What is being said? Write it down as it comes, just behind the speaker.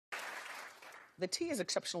The tea is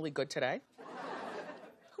exceptionally good today.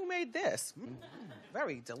 Who made this?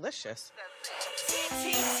 Very delicious.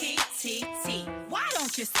 T. Why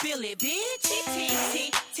don't you spill it, bitch?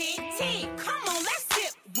 T. Come on, let's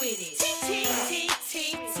sip with it.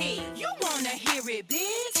 T. You wanna hear it,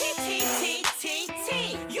 bitch?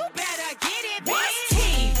 T. You better get it, bitch. What's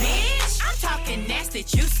tea, bitch? I'm talking nasty,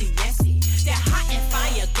 juicy, messy. That hot and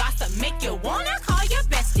fire gossip make you wanna call your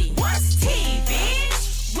bestie. What's tea,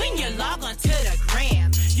 bitch? When you log on to the gram,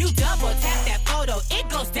 you double tap that photo, it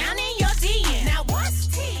goes down in your DM. Now what's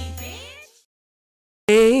tea, bitch?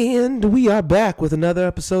 And we are back with another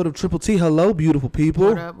episode of Triple T. Hello, beautiful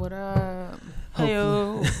people. What up?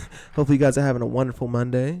 Hopefully you guys are having a wonderful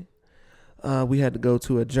Monday. We had to go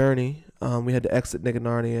to a journey. We had to exit Nigga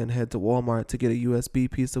Narnia and head to Walmart to get a USB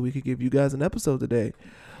piece so we could give you guys an episode today.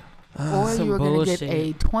 Or you were going to get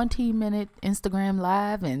a 20-minute Instagram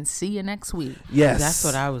live and see you next week. Yes. That's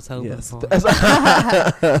what I was hoping for.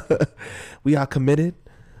 We are committed.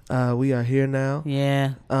 We are here now.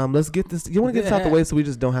 Yeah. Let's get this. You want to get this out the way so we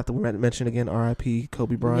just don't have to mention again R.I.P.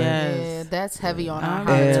 Kobe Bryant. Yes. Yeah, that's heavy on our I'm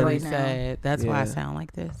hearts really right now. sad. That's why I Yeah. sound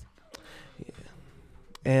like this.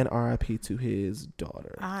 And R.I.P. to his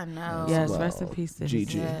daughter. I know. Yes, well. rest in peace to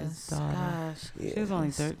Gigi. his daughter. Gosh. Yeah. She was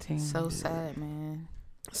only 13. So sad, man.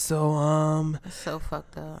 So, It's so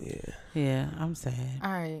fucked up. Yeah, I'm sad.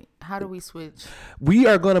 All right. How do we switch? we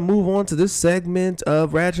are going to move on to this segment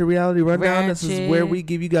of Ratchet Reality Rundown. This is Ratchet. where we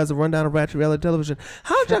give you guys a rundown of Ratchet Reality Television.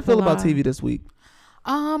 How did y'all feel about TV this week?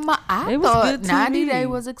 I It was thought good 90 TV. Day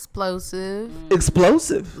was explosive.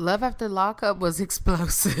 Explosive. Love After Lockup was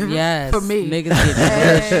explosive. Yes. For me. Niggas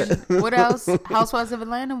get And what else? Housewives of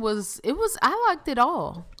Atlanta I liked it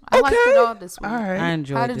all. I liked it all this week. All right. I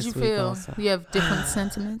enjoyed How did this you week feel? also. You have different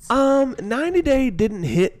sentiments? 90 Day didn't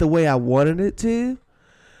hit the way I wanted it to.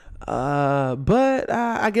 But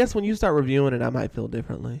I guess when you start reviewing it, I might feel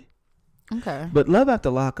differently. Okay. But Love After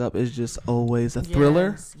Lockup is just always a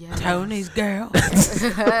thriller. Yes. Tony's girl.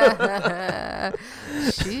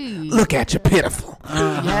 She. Look at you, pitiful.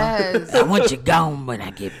 Yes. I want you gone when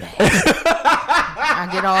I get back. I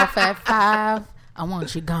get off at 5. I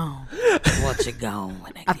want you gone. I want you gone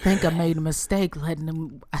when I I get think I made a mistake letting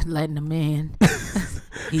him in.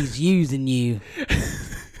 He's using you.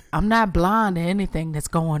 I'm not blind to anything that's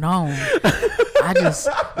going on. I just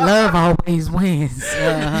love always wins.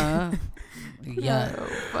 Uh-huh. Yeah.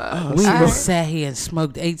 Oh, We fuck. just sat here and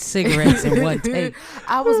smoked 8 cigarettes in one take.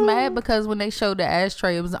 I was mad because when they showed the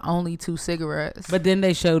ashtray, it was only 2 cigarettes. But then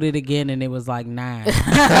they showed it again and it was like 9.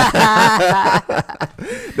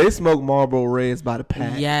 They smoke Marlboro Reds by the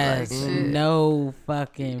pack. Yes. Like, shit. No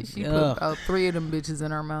fucking. She ugh. put 3 of them bitches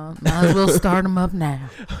in her mouth. Might as well start them up now.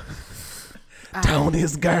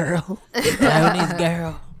 Tony's girl. Tony's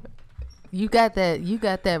girl. You got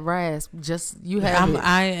that rasp. Just you have it.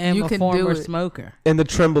 I am You a can former do it. smoker. And the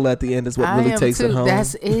tremble at the end is what I really am takes too. it home.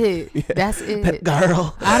 That's it. That's That it.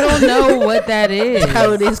 girl. I don't know what that is.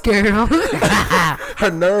 How this girl. Her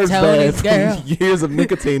nerves Tony's bad from girl. years of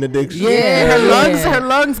nicotine addiction. Yeah, Yeah. her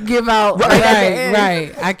lungs give out. Right, at the end.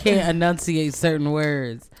 Right. I can't enunciate certain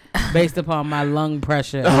words based upon my lung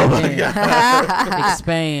pressure. Oh my I can't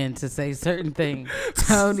expand to say certain things.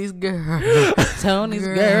 Tony's girl. Tony's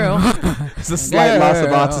girl. It's a slight loss of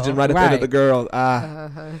Girl. oxygen right at the end of the Right.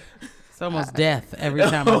 girl. It's almost death every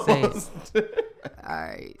time I say it. All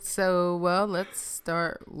right. So, let's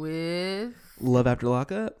start with Love After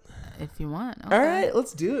Lockup. if you want. Okay. All right,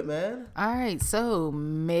 let's do it, man. All right. So,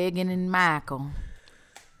 Megan and Michael.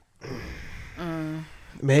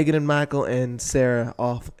 Megan and Michael and Sarah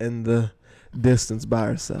off in the distance by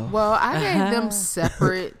herself. Well, I gave them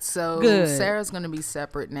separate, so Good. Sarah's gonna be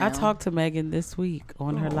separate now. I talked to Megan this week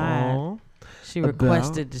on her live. Aw. She About?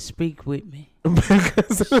 requested to speak with me. She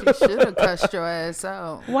should have cussed your ass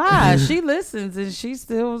out. Why? She listens and she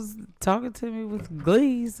still was talking to me with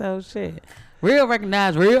glee. So shit. Real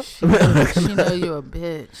recognize real. She know you a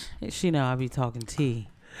bitch. She know I be talking tea.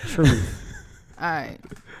 Truth. All right.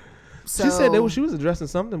 So, She said that she was addressing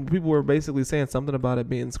something. People were basically saying something about it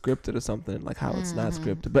being scripted or something, like how it's not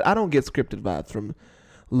scripted. But I don't get scripted vibes from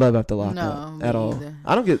Love After Lockup No, me at all. either.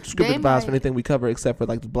 I don't get They scripted vibes might- for anything we cover except for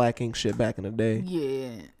like the Black Ink shit back in the day. Yeah,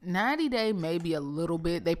 90 Day maybe a little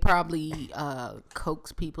bit. They probably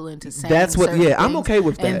coax people into saying That's what. certain Yeah, I'm things okay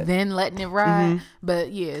with that. and then letting it ride.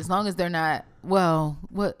 But yeah, as long as they're not. Well,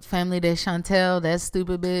 what Family Day Chantel, that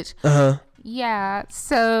stupid bitch. Yeah,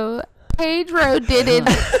 so Pedro didn't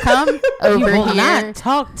come You over will here not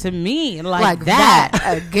talk to me like, like that.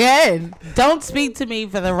 that again. Don't speak to me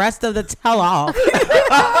for the rest of the tell-off.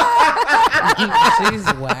 She's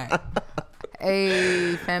whack.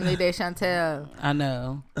 Hey, Family de Chantel. I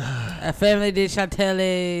know. A family de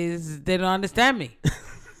Chanteles, they don't understand me.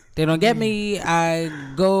 They don't get me. I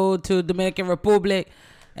go to Dominican Republic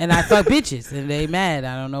and I fuck bitches and they mad.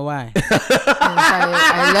 I don't know why.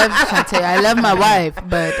 I love Chantel. I love my wife,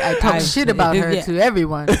 but I talk shit about her to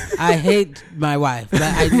everyone. I hate my wife, but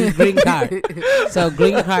I need green card. So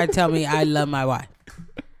green card tell me I love my wife.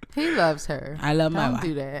 He loves her. I love my wife. Don't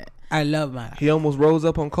do that. I love my wife. He almost rose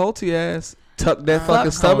up on Colty ass, tucked that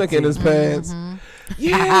fucking stomach in his pants. Mm-hmm.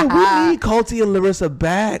 Yeah, we need Colty and Larissa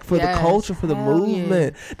back for the culture, for the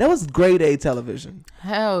movement. Yeah. That was grade A television.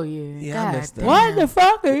 Hell yeah. Yeah, I missed that. What the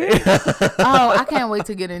fuck are you? Oh, I can't wait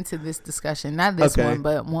to get into this discussion. Not this Okay. one,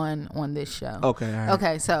 but one on this show. Okay, all right.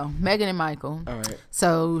 Okay, so Megan and Michael. All right.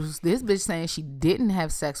 So this bitch saying she didn't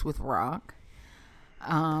have sex with Rock.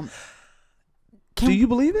 Do you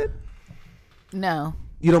believe it? No.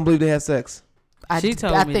 You don't believe they had sex? She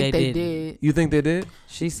told I me think they they didn't. did. You think they did?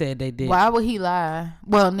 She said they did. Why would he lie?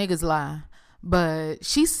 Well, niggas lie. But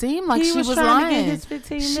she seemed like He she was was trying to get lying. his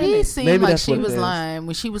 15 She minutes. seemed Maybe like that's she what it was is. lying.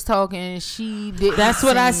 When she was talking, she didn't. That's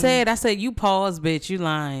what I seem- said. I said, you pause, bitch. You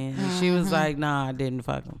lying. And she was like, nah, I didn't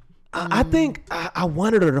fuck him. I think I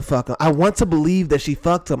wanted her to fuck him. I want to believe that she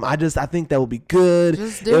fucked him. I think that would be good.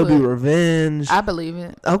 Just It do would be it. revenge. I believe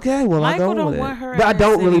it. Okay, well, Michael I go don't with want it. her But I ass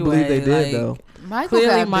don't really believe they anyway, did, though. Michael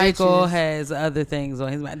Clearly, got Michael bitches. has other things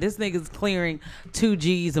on his mind. This nigga's clearing 2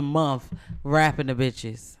 G's a month rapping the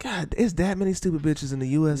bitches. God, is that many stupid bitches in the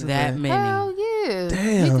U.S. of That A? many. Hell yeah. He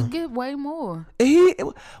Damn. could get way more.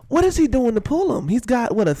 What is he doing to pull him? He's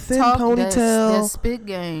got a thin That ponytail, spit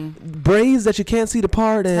game. braids that you can't see the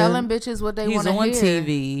part in. Telling bitches what they He's want to on hear.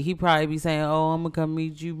 TV. He probably be saying, "Oh, I'm gonna come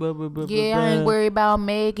meet you." Blah, blah, blah, Yeah, blah, I ain't blah. worried about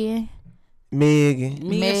Megan. Megan.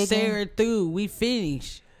 Me Megan. and Sarah through. We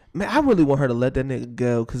finished. Man, I really want her to let that nigga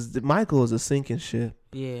go because Michael is a sinking ship.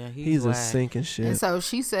 Yeah, He's a whack. sinking And ship. so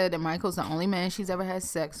she said that Michael's the only man she's ever had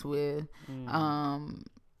sex with.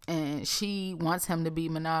 And she wants him to be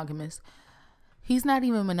monogamous. He's not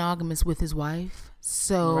even monogamous with his wife.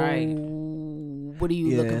 So Right. what are you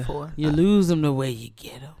Yeah. looking for? You lose them the way you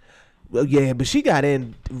get them. Well, yeah, but she got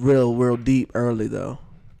in real deep early though.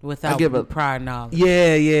 Without give her- prior knowledge.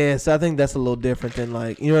 Yeah. So I think that's a little different than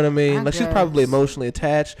you know what I mean? I Like she's probably guess. emotionally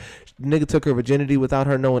attached. Nigga took her virginity without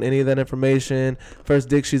her knowing any of that information. First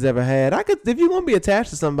dick she's ever had. If you're gonna be attached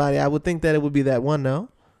to somebody, I would think that it would be that one. No,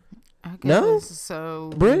 I guess. No?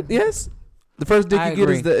 So Britt, yes. The first dick I you get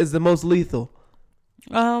agree. is the most lethal.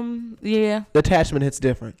 Yeah, The attachment hits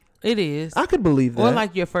different. it is. I could believe that. Or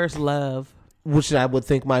like your first love. Which I would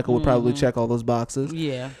think Michael would probably check all those boxes.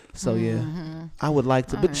 Yeah. So yeah, Mm-hmm. I would like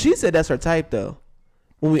to. But she said that's her type though.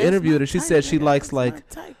 When we interviewed her, she said she likes like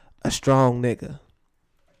a strong nigga.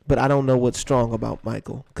 But I don't know what's strong about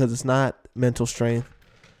Michael because it's not mental strength.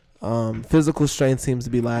 Physical strength seems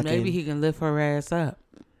to be lacking. Maybe he can lift her ass up.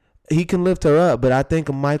 He can lift her up, but I think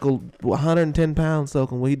of Michael 110 pounds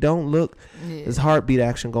soaking. When he don't look, yeah. his heartbeat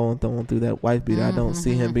action going through that wife beater. I don't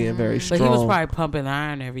see him being very But strong. he was probably pumping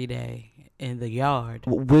iron every day in the yard.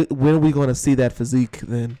 When are we going to see that physique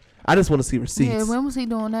then? I just want to see receipts. Yeah, when was he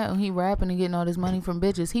doing that? When he rapping and getting all this money from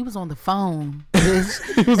bitches? He was on the phone.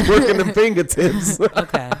 bitch. He was working the fingertips.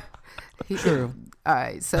 Okay. True. All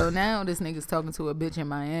right, so now this nigga's talking to a bitch in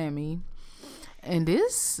Miami, and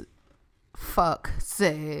this fuck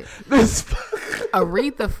said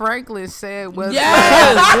Aretha Franklin said was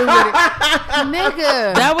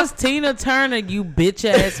nigga. That was Tina Turner, you bitch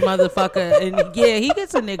ass motherfucker. And yeah, he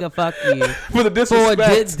gets a nigga fuck you. For the For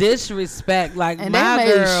disrespect. disrespect. Like And they my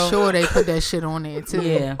made girl. sure they put that shit on there too.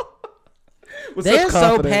 Yeah. With They're such so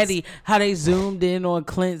confidence. petty how they zoomed in on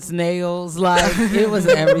Clint's nails. Like it was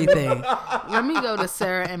everything. Let me go to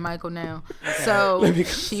Sarah and Michael now. So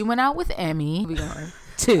she went out with Emmy. We going.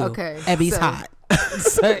 Too. Okay, Abby's so- hot.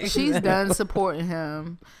 She's done supporting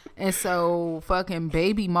him. And so fucking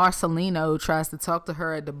baby Marcelino tries to talk to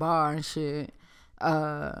her at the bar and shit.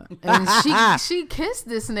 And she kissed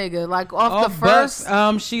this nigga like off the first.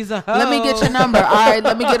 She's a hoe. Let me get your number. All right,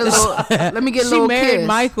 let me get a She little married kiss.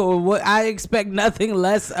 Michael. What I expect nothing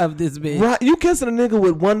less of this bitch. Right, you kissing a nigga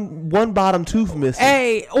with one bottom tooth missing.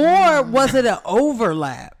 Hey, or was it an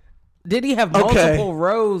overlap? Did he have Okay. multiple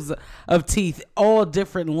rows of teeth, all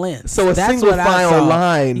different lengths? So a That's single what I file saw.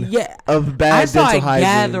 line Yeah. of bad I saw dental a hygiene.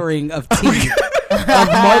 gathering of teeth of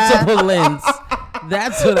multiple lengths.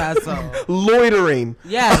 That's what I saw. Loitering.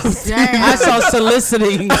 Yes, Damn. I saw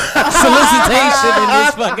solicitation in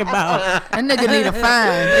this fucking mouth. That nigga need a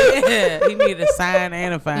fine. Yeah, he need a sign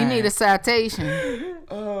and a fine. You need a citation.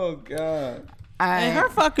 Oh God. And her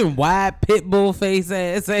fucking wide pit bull face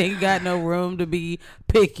ass ain't got no room to be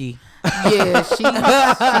picky. Yeah,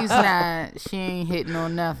 she's not. She ain't hitting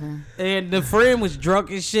on nothing. And the friend was drunk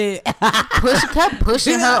as shit. Kept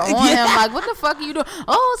pushing her on him. Like, what the fuck are you doing?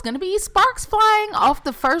 Oh, it's gonna be sparks flying off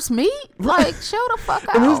the first meet. Like, show the fuck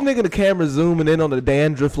out. And this nigga, the camera zooming in on the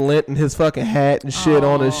dandruff lint and his fucking hat and shit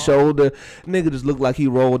on his shoulder. Nigga just looked like he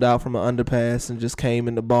rolled out from an underpass and just came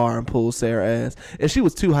in the bar and pulled Sarah's ass. And she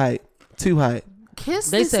was too hype. Kiss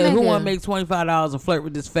They this said, nigga. who want to make $25 and flirt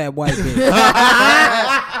with this fat white bitch?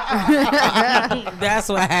 That's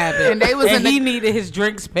what happened. And they was he needed his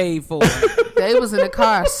drinks paid for. They was in the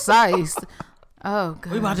car, sized. Oh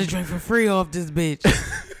god. We about to drink for free off this bitch.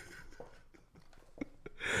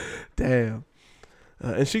 Damn.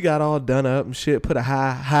 And she got all done up and shit. Put a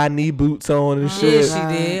high knee boots on and shit.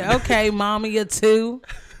 Yeah, she did. Okay, mommy or two.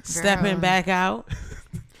 Stepping back out.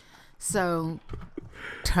 So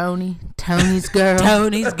Tony's girl.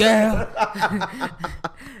 Tony's girl.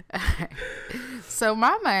 So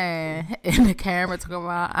my man in the camera talking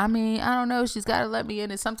about, I don't know, she's got to let me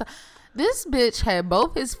in it sometime. This bitch had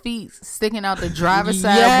both his feet sticking out the driver's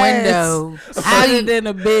side window. Hotter than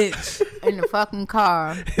a bitch. In the fucking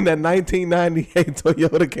car. In that 1998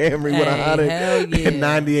 Toyota Camry with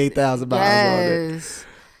 $198,000 on it. Yes.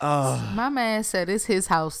 My man said it's his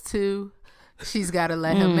house too. She's got to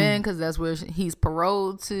let him in because that's where he's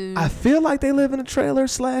paroled to. I feel like they live in a trailer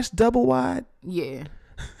 / double wide. Yeah.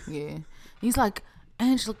 He's like,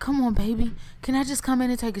 Angela, come on, baby. Can I just come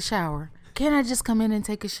in and take a shower? You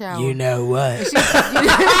know what?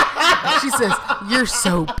 She says, you're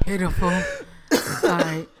so pitiful. All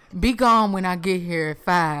right. Be gone when I get here at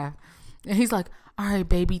 5. And he's like, all right,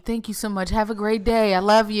 baby. Thank you so much. Have a great day. I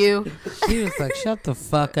love you. She was like, shut the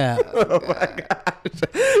fuck up. Oh my gosh.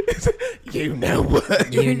 You know what? I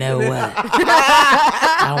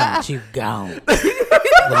want you gone when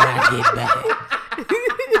I get back.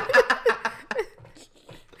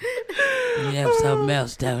 You have something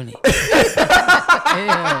else, Tony.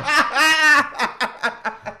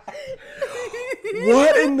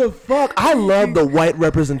 What in the fuck? I love the white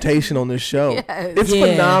representation on this show. Yes. It's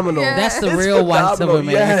phenomenal. That's the It's real whites of phenomenal.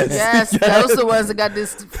 America. Yes, those are the ones that got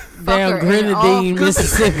this Down fucker Grenadine,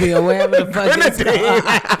 Mississippi, or wherever the fuck it's called.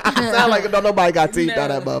 Sound like nobody got teeth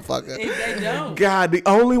out of that motherfucker. They don't. God, the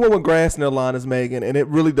only one with grass in their lawn is Megan, and it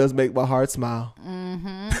really does make my heart smile.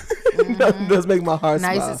 It does make my heart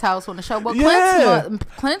smile. Nicest house on the show. But Yeah.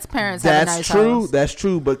 Clint's parents have a nice house. That's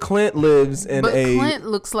true. But Clint lives in But a. Clint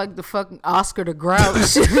looks like the fucking Oscar the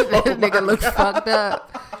Grouch. That nigga looks fucked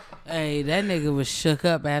up. Hey, that nigga was shook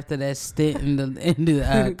up after that stint in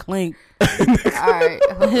the clink. All right.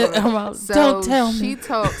 hold on. So Don't tell me.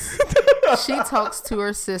 She talks to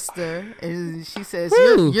her sister and she says,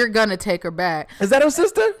 Who? you're gonna take her back. Is that her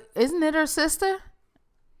sister? Isn't it her sister?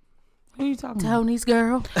 Who you talking about? Tony's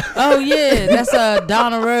girl. Oh yeah, that's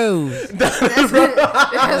Donna Rose.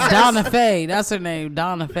 Donna Faye. That's her name.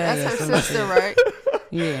 Donna Faye. That's her sister, right?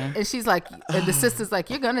 Yeah. And she's like, and the sister's like,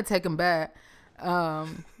 you're gonna take him back.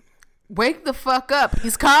 Wake the fuck up.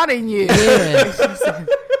 He's conning you. Yeah.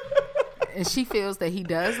 And she feels that he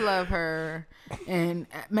does love her, and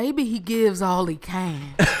maybe he gives all he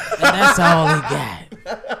can. And that's all he got.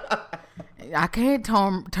 I can't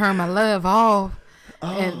turn my love off.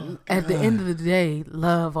 And at the end of the day,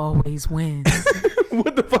 love always wins.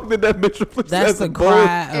 What the fuck did that bitch represent? That's the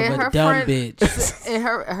cry of a dumb bitch. And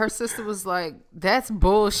her sister was like, "That's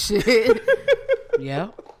bullshit." Yeah.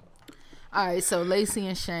 All right, so Lacey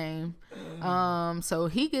and Shane. So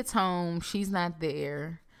he gets home. She's not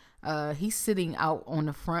there. He's sitting out on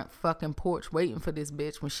the front fucking porch waiting for this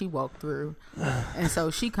bitch when she walked through. And so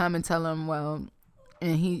she come and tell him, well,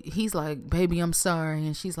 and he's like, baby, I'm sorry.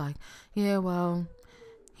 And she's like, yeah, well,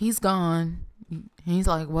 he's gone. And he's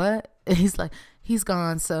like, what? And he's like, he's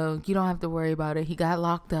gone, so you don't have to worry about it. He got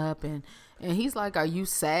locked up. And he's like, are you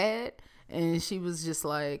sad? And she was just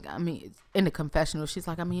like, I mean, in the confessional, she's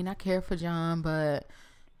like, I mean, I care for John, but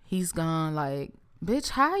he's gone. Like, bitch,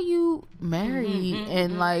 how you married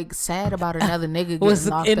and like sad about another nigga getting Was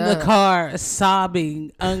locked in up? the car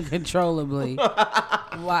sobbing uncontrollably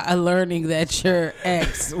while learning that your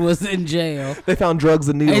ex was in jail. They found drugs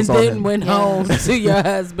and And needles on then him. went home to your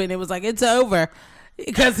husband. It was like, it's over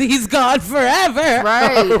because he's gone forever.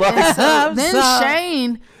 Right. And so I'm then sorry.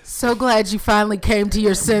 Shane, so glad you finally came to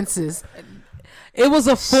your senses. It was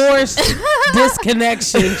a forced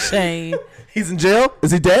disconnection, Shane. He's in jail?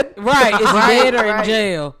 Is he dead? Right. Is he dead or in right.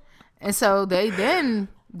 jail? And so they then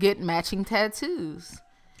get matching tattoos.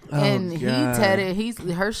 And he God. tatted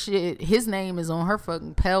her shit. His name is on her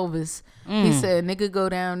fucking pelvis. He said, "Nigga, go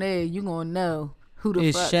down there. You gonna know Who the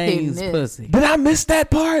It's fuck Shane's hitting this? pussy. Did I miss that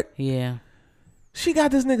part? Yeah. She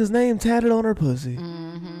got this nigga's name tatted on her pussy.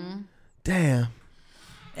 Damn.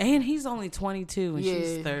 And he's only 22 and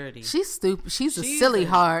she's Yeah. 30. She's stupid. She's a She's silly a-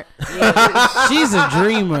 heart. She's a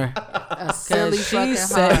dreamer. A silly Because fucking she's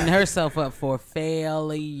setting heart. herself up for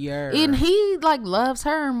failure. And he like loves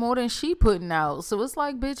her more than she putting out. So it's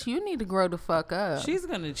like, bitch, you need to grow the fuck up. She's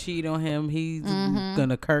going to cheat on him. He's going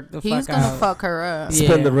to kirk the He's fuck gonna out. fuck her up. Yeah.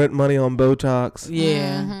 Spend the rent money on Botox.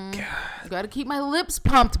 Yeah. Gotta keep my lips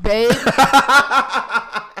pumped, babe.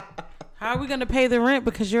 How are we going to pay the rent?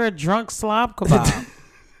 Because you're a drunk slob kebab.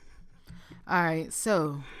 All right,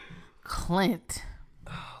 so Clint.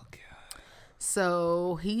 Oh god.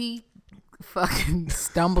 So he fucking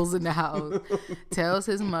stumbles in the house, tells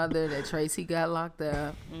his mother that Tracy got locked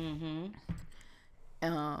up.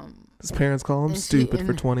 His parents call him And she- stupid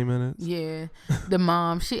for and- 20 minutes. Yeah, the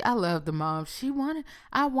mom. I love the mom.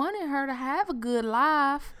 I wanted her to have a good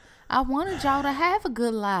life. I wanted y'all to have a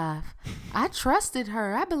good life. I trusted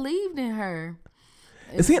her. I believed in her.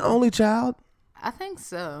 Is he an only child? I think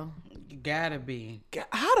so. You gotta be.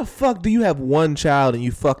 How the fuck do you have one child and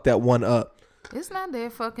you fuck that one up? It's not their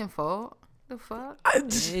fucking fault. The fuck.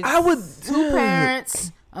 I would. Two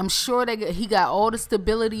parents. I'm sure he got all the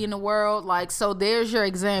stability in the world. Like, so there's your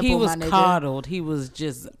example, He was my nigga. coddled. He was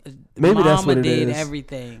just. Maybe Mama that's what it did is.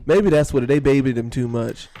 everything. Maybe that's what it. They babied him too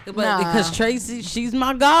much. But Nah. because Tracy, she's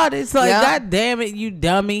my goddess. Like, Yep. God damn it, you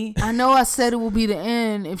dummy. I know I said it will be the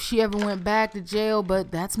end if she ever went back to jail, but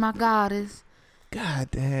that's my goddess. God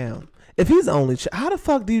damn. If he's the only how the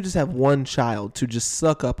fuck do you just have one child to just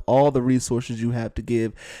suck up all the resources you have to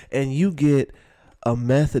give, and you get a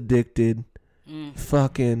meth addicted,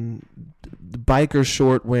 fucking biker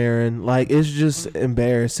short wearing? Like, it's just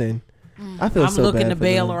embarrassing. I feel I'm so looking bad to for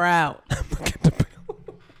bail them. her out.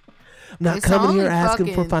 I'm not It's coming only here asking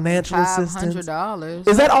for fucking financial assistance. $500.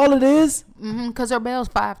 Is that all it is? Because her bail's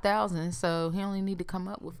 $5,000, so he only need to come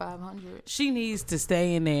up with $500. She needs to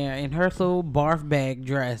stay in there in her little barf bag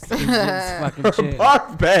dress. And just fucking chill.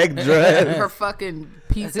 Barf bag dress. Her fucking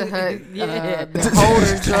Pizza Hut, Yeah. the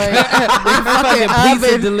holder joint, the Fucking pizza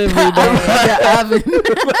oven. delivery dog. the oven.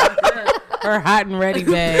 Her hot and ready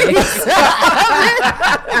bag.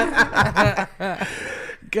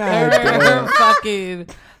 God her damn. fucking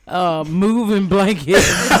moving blanket.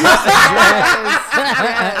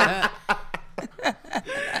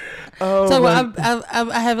 Oh, So my-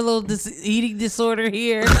 I have a little eating disorder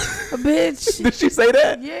here, bitch. Did she say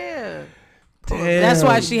that? Yeah, Damn. that's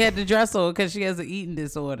why she had to dress on, because she has an eating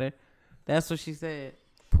disorder. That's what she said.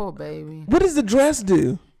 Poor baby. What does the dress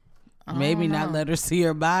do? Maybe not let her see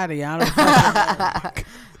her body. I don't know.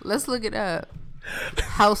 Let's look it up.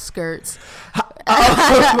 House skirts.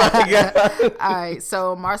 Oh my god. All right,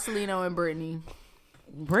 so Marcelino and Brittany.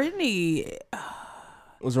 Brittany,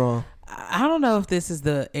 What's wrong? I don't know if this is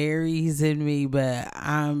the Aries in me, but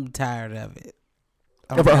I'm tired of it.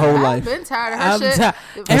 Of her whole I've life. been tired of her I'm shit. tired.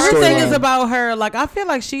 Her Everything storyline. is about her. Like, I feel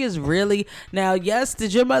like she is really now. Yes,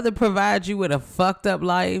 did your mother provide you with a fucked up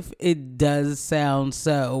life? It does sound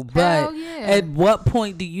so, but Hell yeah. at what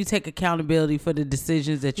point do you take accountability for the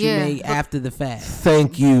decisions that you Yeah, made but- after the fact?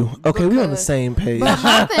 Thank you. Okay, we're on the Because- same page. But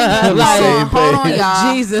my thing is, Same hold on, page.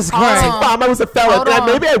 y'all. Jesus Hold Christ. on. Mom, I was a felon. Hold on.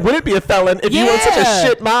 Maybe I wouldn't be a felon if you weren't such a Yeah.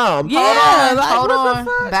 shit mom. Yeah, like, Hold what on.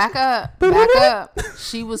 the fuck? Back up. Back up.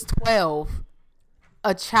 She was 12.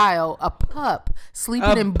 A child, a pup, sleeping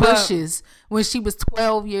A in pup. bushes when she was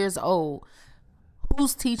 12 years old.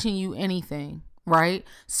 Who's teaching you anything, right?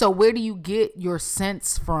 So where do you get your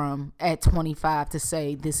sense from at 25 to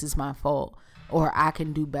say this is my fault or I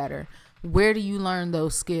can do better? Where do you learn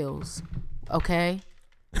those skills? Okay?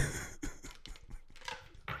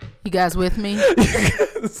 You guys with me?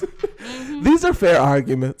 These are fair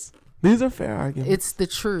arguments. These are fair arguments. It's the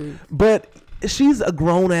truth. But she's a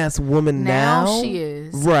grown ass woman now. Now she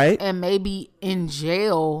is. Right. And maybe in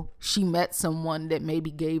jail, she met someone that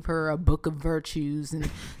maybe gave her a book of virtues and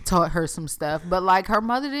taught her some stuff. But like her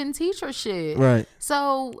mother didn't teach her shit. Right.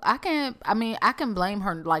 So I can blame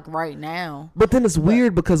her like right now. But then it's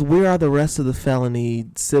weird because where are the rest of the felony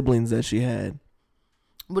siblings that she had?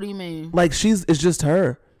 What do you mean? Like it's just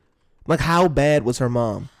her. Like how bad was her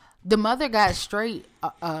mom? The mother got straight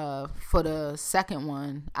for the second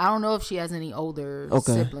one. I don't know if she has any older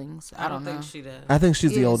Okay. siblings. I don't know. think she does. I think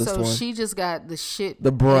she's the Yeah, oldest so one. she just got the shit,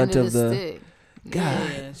 The brunt end of the- stick. God.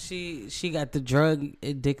 Yeah, she got the drug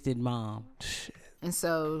addicted mom. And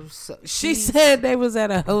so She said they was at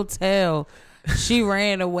a hotel. She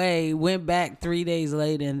ran away, went back 3 days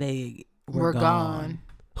later, and they we're gone.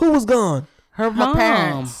 Who was gone? Her Her mom.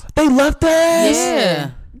 parents. They left her ass?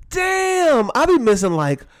 Yeah. Damn. I be missing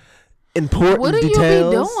like important What are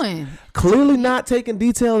details. you be doing? Clearly not taking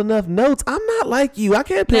detailed enough notes. I'm not like you. I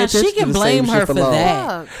can't pay Now attention she can to the blame same her shit for long.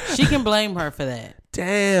 that. She can blame her for that.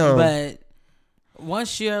 Damn. But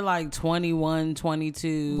once you're like 21,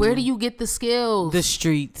 22, Where do you get the skills? the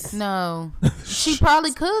streets? No, she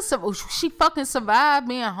probably could. She fucking survived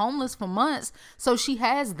being homeless for months, so she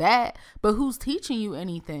has that. But who's teaching you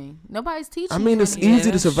anything? Nobody's teaching. I mean, you it's anything. easy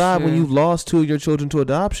to that's survive when true. you've lost 2 of your children to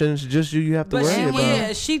adoption. It's just you have to But worry she,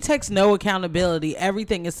 about. she takes no accountability.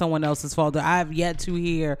 Everything is someone else's fault. I've yet to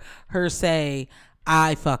hear her say,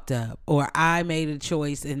 I fucked up or I made a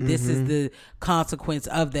choice and this is the consequence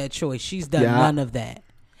of that choice. She's done none of that.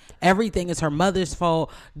 Everything is her mother's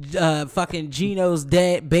fault. Fucking Gino's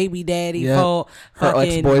baby daddy fault. Her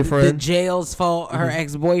Fucking ex-boyfriend. the jail's fault. Her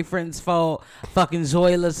ex-boyfriend's fault. Fucking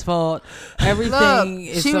Zoila's fault. Everything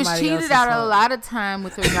Look, is she was somebody cheated else's out fault. a lot of time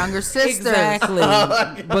with her younger sister.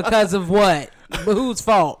 Exactly. Because of what? But whose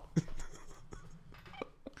fault?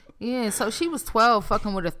 Yeah, so she was 12,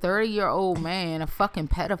 fucking with a 30-year-old man, a fucking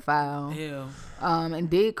pedophile. Ew. And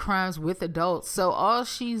did crimes with adults. So all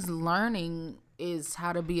she's learning is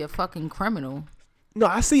how to be a fucking criminal. No,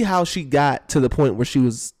 I see how she got to the point where she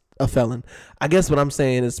was a felon. I guess what I'm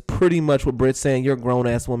saying is pretty much what Britt's saying. You're a grown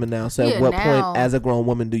ass woman now. So Yeah, at what now- point, as a grown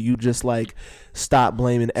woman, do you just like stop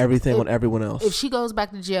blaming everything on everyone else? If she goes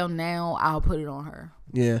back to jail now, I'll put it on her.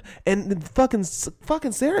 Yeah, and fucking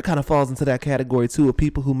Sarah kind of falls into that category too of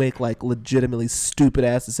people who make like legitimately stupid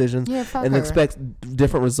ass decisions Yeah, fuck and her. expect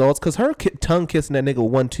different results. Because her tongue kissing that nigga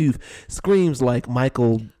with one tooth screams like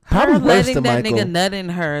Michael. Probably Her worse letting than that Michael. nigga nut in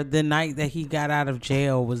her the night that he got out of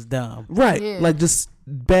jail was dumb. Right, Yeah. like just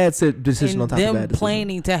bad decision on And top of them bad decision.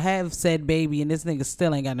 planning to have said baby, and this nigga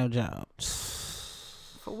still ain't got no job.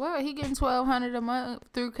 For what? He getting $1,200 a month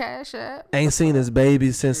through Cash App? Ain't seen his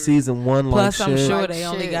baby since season 1. Plus, like I'm shit. sure Like they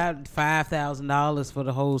only shit. got $5,000 for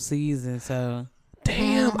the whole season. So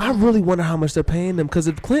Damn, I really wonder how much they're paying them. Because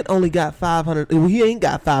if Clint only got $500, well, he ain't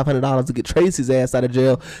got $500 to get Tracy's ass out of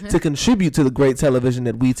jail to contribute to the great television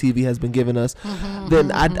that WeTV has been giving us,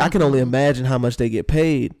 then I can only imagine how much they get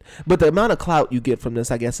paid. But the amount of clout you get from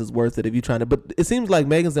this, I guess, is worth it if you're trying to. But it seems like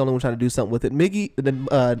Megan's the only one trying to do something with it. Miggy, then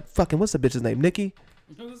fucking what's the bitch's name? Nikki.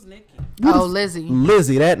 who's Nikki? Oh, Lizzie.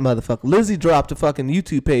 Lizzie, that motherfucker. Lizzie dropped a fucking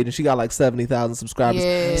YouTube page and she got like 70,000 subscribers.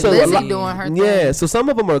 Yeah, So a Lizzie lot- doing her Yeah, thing. so some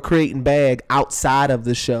of them are creating bag outside of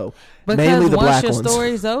the show. Mainly Because the once black your ones.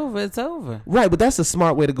 story's over, it's over. Right, but that's a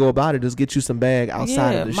smart way to go about it. Is get you some bag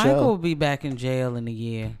outside Yeah, of the Michael will show. be back in jail in a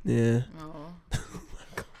year. Yeah.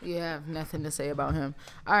 Yeah, I have nothing to say about him.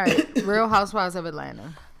 All right, Real Housewives of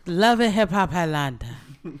Atlanta. Love and Hip Hop Atlanta.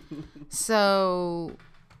 So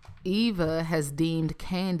Eva has deemed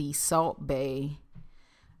Candy Salt Bae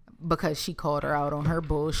because she called her out on her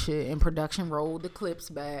bullshit, and production rolled the clips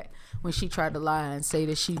back when she tried to lie and say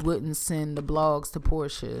that she wouldn't send the blogs to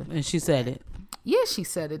Portia. And she said it. Yeah, she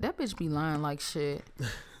said it. That bitch be lying like shit.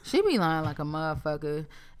 She be lying like a motherfucker.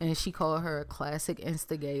 And she called her a classic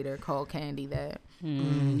instigator, called Candy that.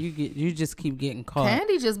 You just keep getting caught.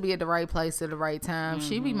 Candy just be at the right place at the right time.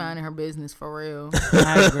 She be minding her business for real.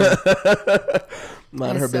 I agree.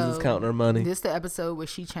 Mind And her business so, counting her money. This the episode where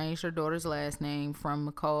she changed her daughter's last name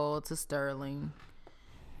from McCall to Sterling.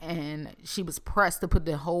 And she was pressed to put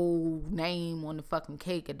the whole name on the fucking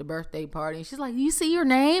cake at the birthday party. And she's like, "You see your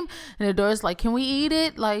name?" And the daughter's like, "Can we eat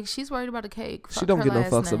it?" Like, she's worried about the cake. She Fuck don't her give no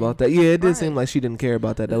last fucks name. about that. Yeah, it did Right. seem like she didn't care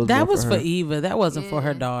about that. That was That more was for her. Eva. That wasn't for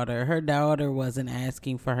her Yeah. daughter. Her daughter wasn't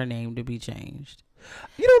asking for her name to be changed.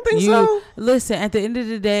 You don't think You so? listen. At the end of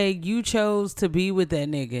the day, you chose to be with that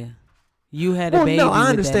nigga. You had a Well, baby. no, I with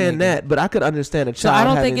understand that. that, but I could understand a So child. I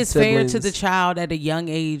don't think having it's fair to siblings. the child at a young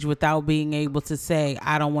age without being able to say,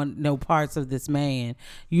 "I don't want no parts of this man."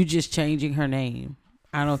 You just changing her name.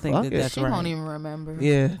 I don't think Fuck that it. that's She right. won't even remember.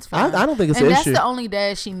 Yeah, It's fine. I don't think it's and an that's issue. the only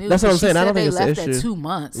dad she knew. That's what I'm 'cause she saying. I said don't think they it's an left issue. at 2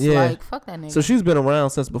 months. Yeah. Like, fuck that nigga. So she's been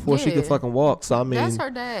around since before she could Yeah. fucking walk. So I mean, That's her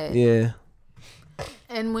dad. yeah.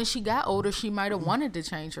 And when she got older, she might have wanted to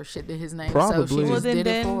change her shit to his name. So Probably. she Well, Well, just then, did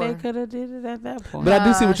it for they her. could have did it at that point. But I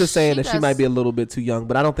do see what you're She saying that she does- might be a little bit too young.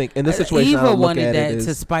 But I don't think in this situation, I Eva don't look wanted at that it to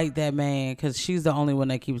as spite that man because she's the only one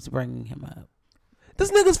that keeps bringing him up.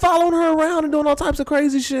 this nigga's following her around and doing all types of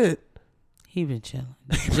crazy shit. He been chilling,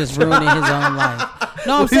 just ruining his own life.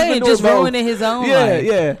 No, I'm Well, he's been saying doing just both. ruining his own Yeah, life.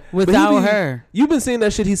 yeah. But he Without be- her. You've been seeing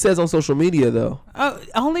that shit he says on social media though. Oh,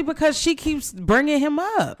 only because she keeps bringing him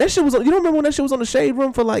up. That shit was. You don't remember when that shit was on the Shade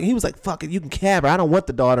Room for like he was like, "Fuck it, you can cab her. I don't want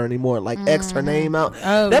the daughter anymore." Like X her name out.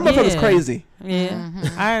 Oh, That motherfucker's yeah. crazy. Yeah,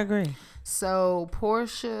 I agree. So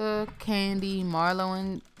Portia, Candy, Marlo,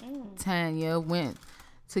 and Tanya went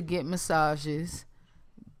to get massages.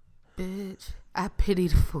 Bitch, I pity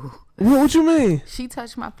the fool. What you mean? She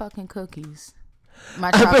touched my fucking cookies.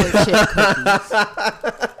 My chocolate chip cookies.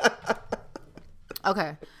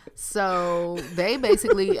 Okay. So they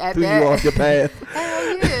basically at Threw that you off your path.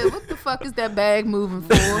 Hell yeah. What the fuck is that bag moving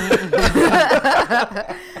for?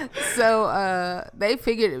 So they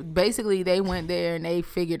figured, basically they went there and they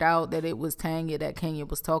figured out that it was Tanya that Kenya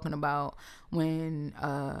was talking about when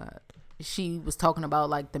she was talking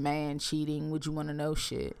about like the man cheating. Would you want to know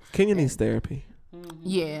shit? Kenya needs therapy.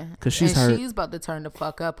 Yeah. 'Cause she's hurt. She's about to turn the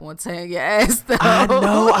fuck up on Tanya ass though. I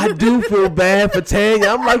know. I do feel bad for Tanya.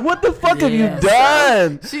 I'm like, what the fuck have you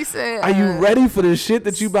done? She said, Are you ready for the shit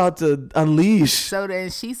that you about to unleash? So then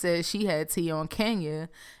she said she had tea on Kenya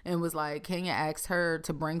and was like, Kenya asked her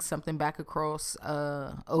to bring something back across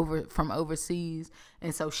over from overseas.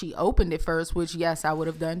 And so she opened it first, which yes, I would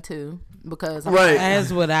have done too. Because Right.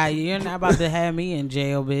 As would I. You're not about to have me in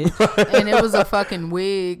jail, bitch. and it was a fucking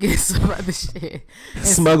wig and some other shit.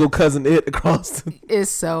 Smuggle cousin it across. It's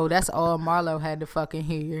so that's all Marlo had to fucking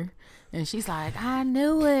hear. And she's like, I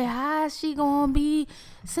knew it. How she gonna be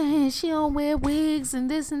saying she don't wear wigs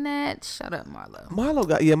and this and that? Shut up, Marlo. Marlo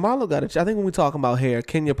got it. I think when we talking about hair,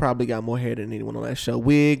 Kenya probably got more hair than anyone on that show.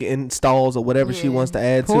 Wig, installs, or whatever she Yeah. wants to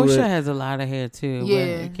add to Portia it. has a lot of hair too.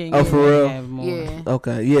 Yeah. But Kenya Oh, for may real? have more. Yeah.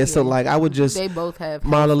 Okay, yeah. So like, I would just They both have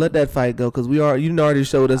Marlo, let that fight go because you already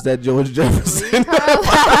showed us that George Jefferson.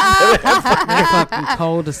 Fucking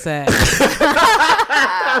cul-de-sac.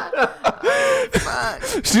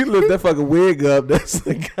 She lit that fucking wig up. That's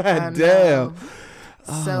like, goddamn.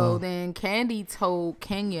 So then Candy told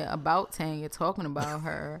Kenya about Tanya talking about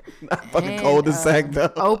her. Fucking and, cul-de-sac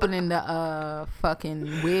though. Opening the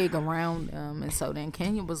fucking wig around them. And so then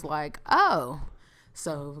Kenya was like, oh.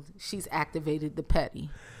 So she's activated the petty.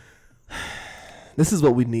 This is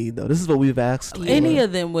what we need though. This is what we've asked for. Any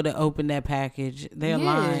of them would have opened that package. They're Yeah.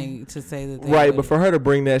 lying to say that they Right, would. but for her to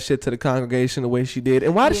bring that shit to the congregation the way she did,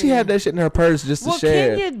 and why did she have that shit in her purse just to Well,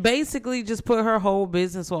 share? Kenya basically just put her whole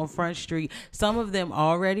business on Front Street. Some of them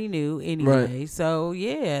already knew anyway. Right. So,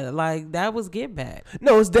 yeah, like that was get back.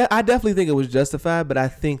 No, I definitely think it was justified, but I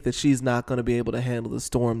think that she's not going to be able to handle the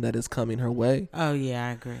storm that is coming her way. Oh, yeah,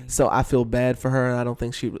 I agree. So I feel bad for her, and I don't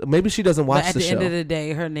think maybe she doesn't watch But at the the show. end of the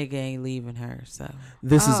day, her nigga ain't leaving her. So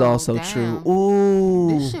This is also damn. true.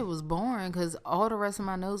 Ooh. This shit was boring because all the rest of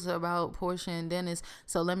my notes are about Portia and Dennis.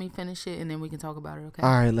 So let me finish it and then we can talk about it, okay? All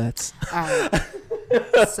right, let's. All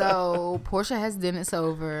right. So Portia has Dennis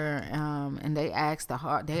over, and they asked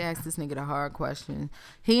this nigga the hard question.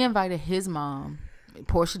 He invited his mom.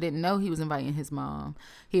 Portia didn't know he was inviting his mom.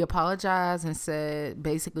 He apologized and said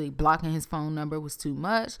basically blocking his phone number was too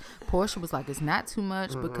much. Portia was like, it's not too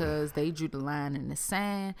much because they drew the line in the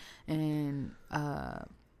sand, and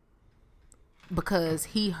because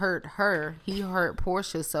he hurt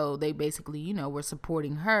Portia, so they basically, were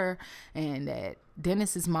supporting her, and that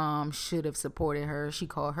Dennis's mom should have supported her. She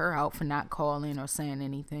called her out for not calling or saying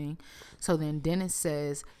anything. So then Dennis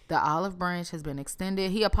says the olive branch has been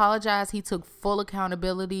extended. He apologized. He took full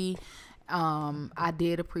accountability. I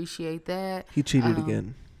did appreciate that. He cheated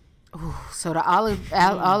again. So the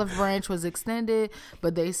olive branch was extended,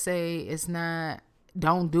 but they say it's not.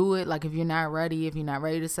 Don't do it. Like if you're not ready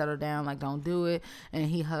to settle down, like don't do it. And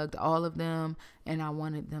he hugged all of them, and I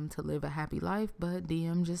wanted them to live a happy life, but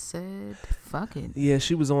DM just said fuck it. Yeah,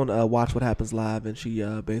 she was on Watch What Happens Live, and she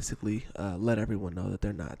basically let everyone know that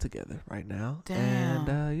they're not together right now. Damn.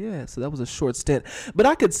 And yeah, so that was a short stint, but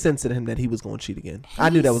I could sense in him that he was going to cheat again. I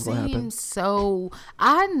knew that was going to happen. So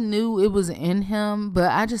I knew it was in him, but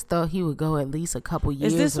I just thought he would go at least a couple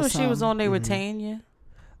years. is this or what she was something. on? They were Tanya?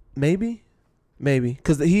 Maybe,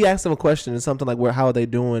 because he asked him a question and something like, how are they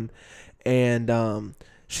doing? And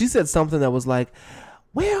she said something that was like,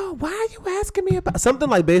 well, why are you asking me about something,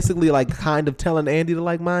 like basically like kind of telling Andy to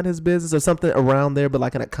like mind his business or something around there, but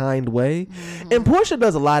like in a kind way. And Portia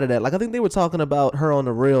does a lot of that. Like I think they were talking about her on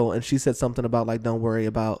the Real, and she said something about like, don't worry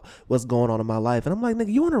about what's going on in my life. And I'm like,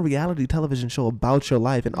 nigga, you on a reality television show about your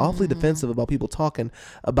life and awfully defensive about people talking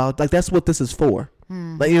about, like, that's what this is for.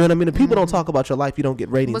 Like, you know what I mean? If people don't talk about your life, you don't get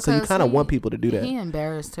ratings. So you Because kind of want people to do that. He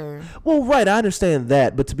embarrassed her. Well, right, I understand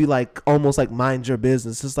that, but to be like almost like mind your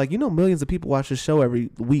business, it's like, millions of people watch this show every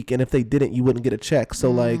week, and if they didn't, you wouldn't get a check. So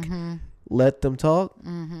like, let them talk.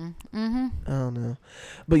 I don't know,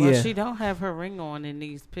 but Well, yeah, she don't have her ring on in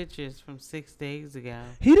these pictures from 6 days ago.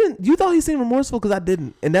 he didn't. You thought he seemed remorseful because I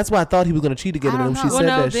didn't, and that's why I thought he was gonna cheat again. I And don't when she know. said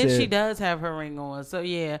Well, no, that then shit, she does have her ring on. So,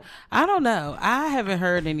 yeah, I don't know. I haven't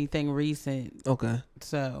heard anything recent. okay.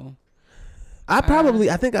 So,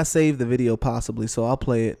 I think I saved the video possibly, so I'll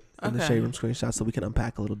play it in the Okay. Shade Room screenshot so we can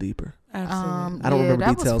unpack a little deeper. Absolutely. I don't remember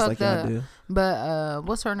that was details like fucked y'all up. do. But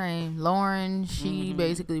what's her name? Lauren. She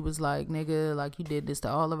basically was like, "Nigga, like you did this to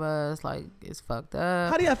all of us. Like it's fucked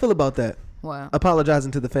up." How do y'all feel about that? Wow.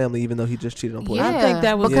 Apologizing to the family even though he just cheated on Portia. Yeah, I think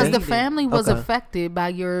that was because the needed. family was Okay. affected by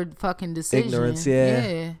your fucking decision. Ignorance, yeah.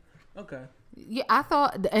 Yeah. Okay. Yeah, I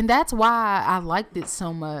thought, and that's why I liked it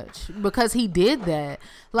so much because he did that.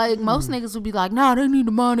 Like most niggas would be like, "Nah, they need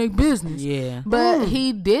to mind their business." Yeah. But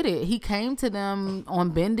he did it. He came to them on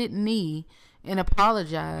bended knee and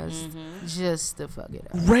apologized just to fuck it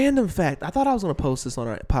up. Random fact. I thought I was going to post this on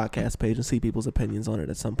our podcast page and see people's opinions on it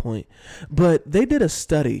at some point. But they did a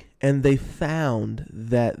study and they found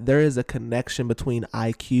that there is a connection between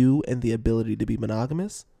IQ and the ability to be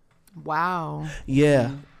monogamous. Wow.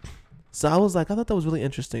 Yeah. So I was like, I thought that was really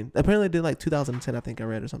interesting. Apparently they did like 2010, I think I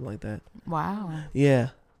read, or something like that. Wow. Yeah.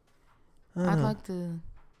 I don't I'd know. like to.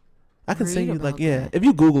 I can read send you about like, yeah, that. if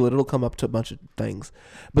you Google it, it'll come up to a bunch of things.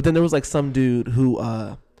 But then there was like some dude who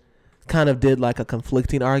kind of did like a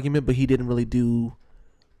conflicting argument, but he didn't really do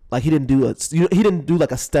like he didn't do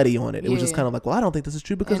like a study on it. It was just Yeah. kind of like, well, I don't think this is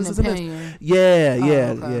true because An this is this. opinion. Yeah, Oh,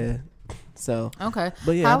 yeah, okay. yeah. So, Okay.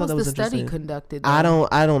 but yeah, I How thought was that the was study interesting. conducted? I though?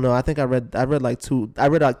 don't know. I think I read like 2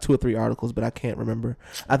 or 3 articles, but I can't remember.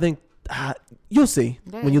 I think you'll see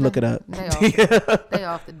when you look it up. They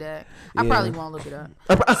off the deck. I Yeah. probably won't look it up.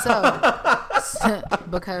 So,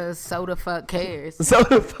 because so the fuck cares. So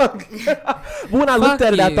the fuck. When I looked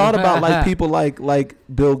at it, I you. thought about like people like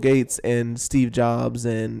Bill Gates and Steve Jobs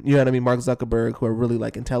and you know what I mean, Mark Zuckerberg, who are really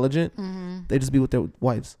like intelligent. They just be with their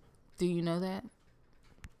wives. Do you know that?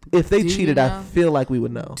 If they Do you cheated, I know? feel like we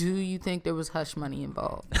would know. Do you think there was hush money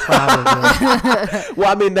involved? Probably.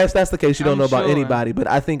 Well, I mean, that's the case. You don't I'm know about sure. anybody, but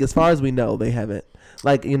I think as far as we know, they haven't.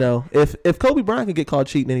 Like, you know, if Kobe Bryant can get called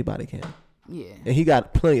cheating, anybody can. Yeah. And he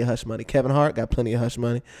got plenty of hush money. Kevin Hart got plenty of hush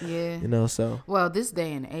money. Yeah. You know, so Well, this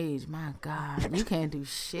day and age, my God, you can't do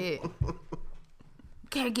shit.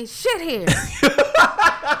 Can't get shit here.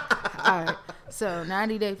 All right. So,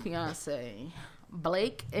 90 Day Fiance,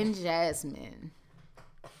 Blake and Jasmine.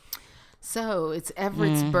 So, it's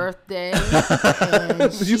Everett's birthday.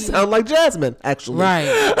 And you sound like Jasmine, actually. Right.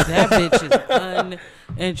 That bitch is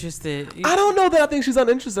uninterested. I don't know that I think she's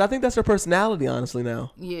uninterested. I think that's her personality, honestly,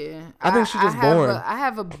 now. Yeah. I think she's just have boring. I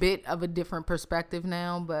have a bit of a different perspective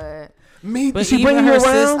now, but Me, But she even bringing her you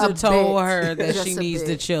around? sister told bit. her that Just she a needs to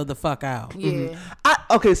bit. chill the fuck out. yeah.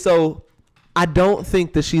 Okay, so I don't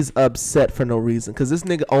think that she's upset for no reason because this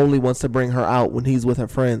nigga only wants to bring her out when he's with her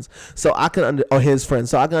friends. So I can or his friends.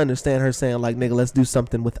 So I can understand her saying like, "Nigga, let's do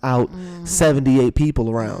something without 78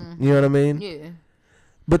 people around." You know what I mean? Yeah.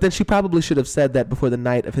 But then she probably should have said that before the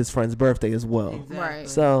night of his friend's birthday as well. Right.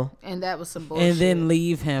 So And that was some bullshit. And then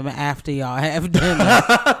leave him after y'all have dinner.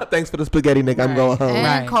 thanks for the spaghetti, nigga. I'm Right. going home. And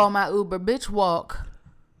Right. call my Uber, bitch walk.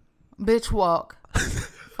 Bitch walk.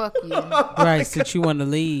 Fuck you. Right, since you want to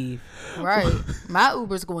leave. Right. My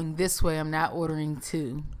Uber's going this way. I'm not ordering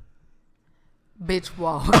two. Bitch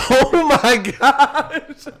walk. Oh my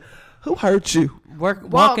gosh. Who hurt you?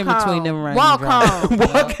 Walk in between them raindrops. Walk home.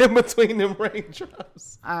 Walk in between them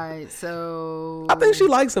raindrops. All right. So. I think she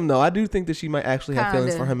likes him though. I do think that she might actually have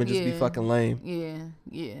feelings Kinda, for him and just be yeah. fucking lame. Yeah.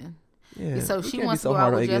 Yeah. Yeah. So you she can't be wants so to go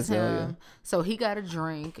hard out on with Iggy just Azalea. him. So he got a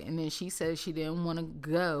drink, and then she said she didn't want to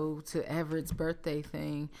go to Everett's birthday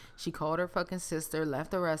thing. She called her fucking sister,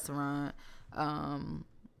 left the restaurant,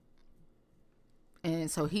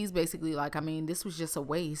 and so he's basically like, I mean, this was just a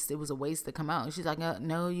waste. It was a waste to come out. And she's like,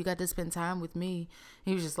 no, you got to spend time with me.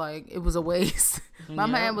 He was just like, it was a waste. My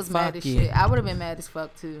man was mad fuck as yeah. shit. I would have been mad as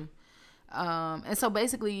fuck too. And so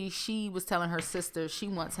basically she was telling her sister she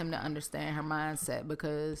wants him to understand her mindset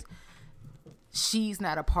because she's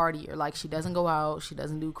not a partier. Like, she doesn't go out, she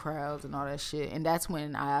doesn't do crowds and all that shit. And that's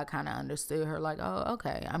when I kind of understood her, like, oh,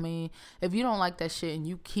 okay. I mean, if you don't like that shit and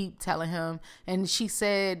you keep telling him, and she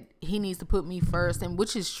said he needs to put me first, and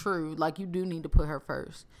which is true, like, you do need to put her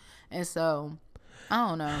first. And so I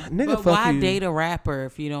don't know. Nigga, But fuck why you. date a rapper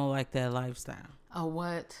if you don't like that lifestyle? Oh,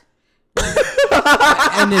 what?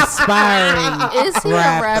 An inspiring Is he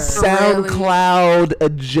rapper. a rapper? SoundCloud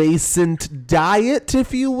adjacent diet,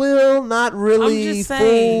 if you will. Not I'm really just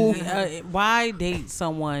saying, full. why date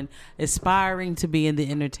someone aspiring to be in the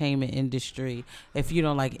entertainment industry if you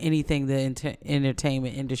don't like anything the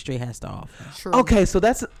entertainment industry has to offer? True. Okay, so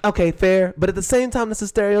that's okay, fair. But at the same time, that's a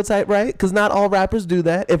stereotype, right? Because not all rappers do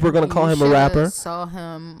that. If we're gonna call You him a shoulda rapper, Saw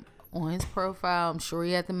him on his profile. I'm sure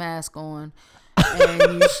he had the mask on,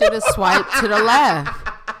 and you should have swiped to the left.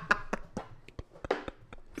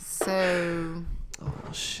 So oh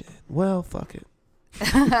shit. Well, fuck it.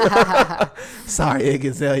 Sorry,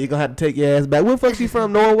 Igazelle, you're gonna have to take your ass back. Where the fuck she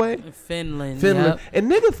from? Norway? Finland. Finland. Yep.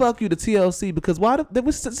 And nigga, fuck you to TLC because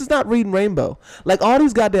this is not reading Rainbow. Like all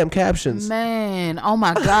these goddamn captions. Man, oh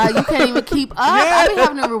my God, you can't even keep up. I be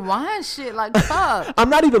having to rewind shit like fuck. I'm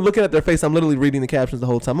not even looking at their face. I'm literally reading the captions the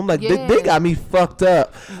whole time. I'm like, they got me fucked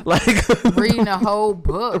up. Like reading a whole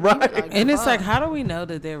book. Right. Like, And it's fuck. like, how do we know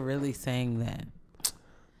that they're really saying that?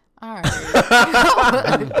 All right.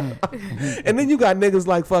 And then you got niggas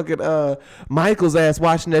like fucking Michael's ass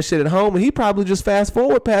watching that shit at home, and he probably just fast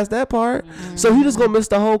forward past that part. So he just gonna miss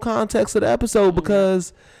the whole context of the episode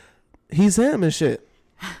because he's him and shit.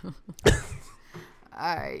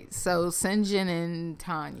 All right. So Sinjin and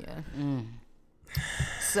Tanya.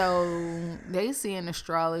 So they see an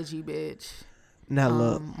astrology bitch. Now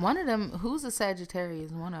look, One of them, who's a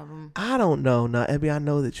Sagittarius? One of them. I don't know. Now, Abby, I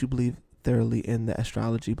know that you believe thoroughly in the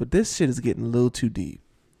astrology, but this shit is getting a little too deep.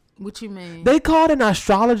 What you mean? They called an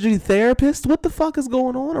astrology therapist. What the fuck is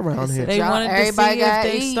going on around It's here? They Y'all- wanted to everybody see if gotta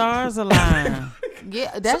they eat. stars align.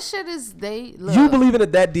 Yeah, that shit is they. Look, You believe in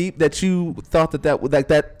it that deep that you thought that would, like,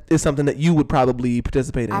 that is something that you would probably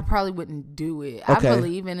participate in. I probably wouldn't do it. Okay. I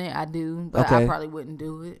believe in it. I do, but Okay. I probably wouldn't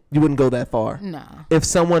do it. You wouldn't go that far. Nah. If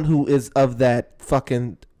someone who is of that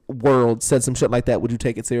fucking world said some shit like that, would you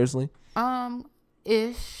take it seriously?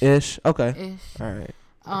 Ish. Ish. Okay. Ish. All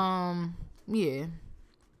right. Yeah.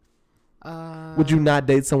 Would you not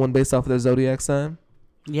date someone based off of their zodiac sign?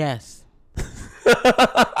 Yes.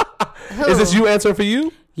 Is this you answering for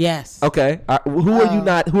you? Yes. Okay. Who are you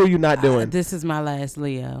not? Who are you not doing? This is my last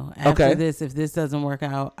Leo. After Okay. this, if this doesn't work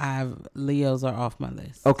out, Leos are off my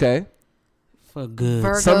list. Okay. For good.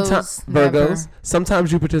 Virgos. Never. Virgos.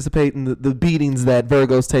 Sometimes you participate in the beatings that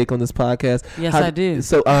Virgos take on this podcast. Yes, I do.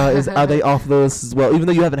 So are they off the list as well? Even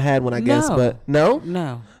though you haven't had one, I guess. No. But no.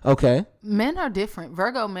 No. Okay. Men are different.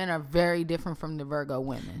 Virgo men are very different from the Virgo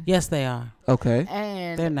women. Yes, they are. Okay.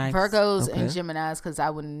 And They're nice. Virgos Okay. and Geminis, because I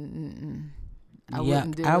wouldn't. I Yuck.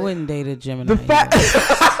 wouldn't do I it. wouldn't date a Gemini. The fact.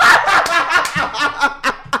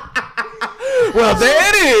 Well, there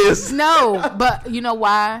it is. No, but you know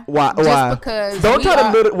why? Why? Just Why? because Don't we try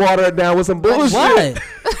are- to water it down with some bullshit. What?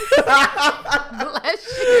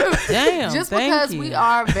 Bless you. Damn. Just thank because you. we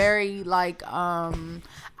are very like I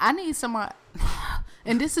need someone,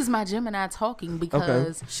 and this is my Gemini talking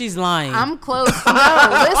because She's lying. I'm close.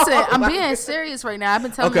 No, listen, I'm being serious right now. I've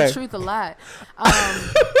been telling Okay. the truth a lot.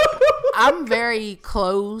 I'm very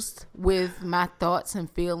closed with my thoughts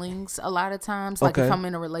and feelings a lot of times. Like if Okay. I'm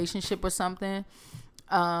in a relationship or something,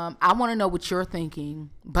 I want to know what you're thinking,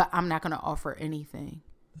 but I'm not going to offer anything.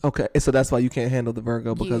 Okay. So that's why you can't handle the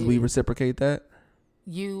Virgo because we Yeah. reciprocate that.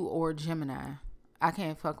 You or Gemini, I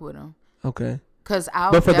can't fuck with them. Okay. Cause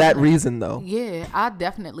I'll But for that definitely- reason, though. Yeah, I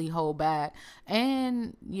definitely hold back.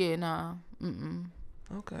 And yeah, nah.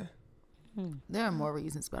 Okay. There are more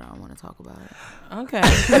reasons, but I don't want to talk about it. Okay.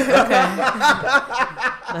 Okay.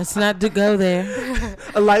 Let's not go there.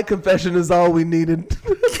 A light confession is all we needed.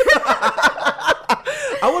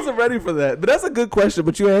 I wasn't ready for that, but that's a good question.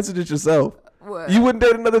 But you answered it yourself. What? You wouldn't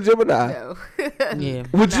date another Gemini. No. Yeah.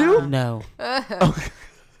 Would you? No. Okay.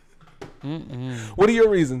 What are your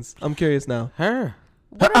reasons? I'm curious now. Her.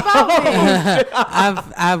 What about me?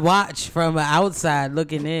 I watch from outside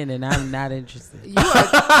looking in, and I'm not interested. You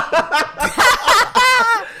are...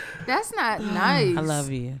 That's not nice. I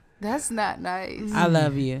love you. That's not nice. I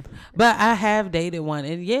love you. But I have dated one,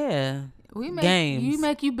 and yeah, We make games. you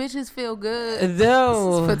make you bitches feel good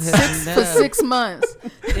no, for six months.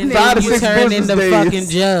 and 5 then to you 6 turn business into days. fucking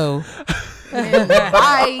Joe. And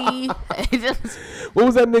bye. What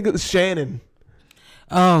was that nigga? Shannon.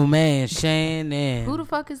 Oh man, Shannon. Who the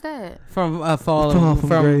fuck is that? From Fall from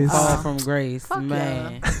Grace. Fall from Grace, Fuck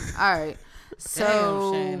man. yeah. All right.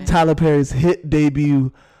 So Shannon. Tyler Perry's hit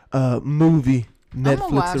debut movie, I'm gonna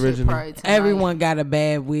Netflix watch it original. probably tonight. Everyone got a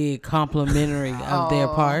bad wig complimentary of their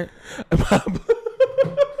Oh. part.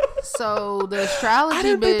 So the astrology I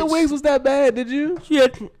didn't bitch. think the wigs was that bad. Did you? Yeah.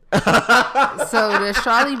 So the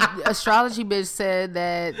astrology bitch said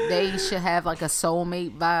that they should have like a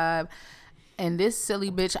soulmate vibe. And this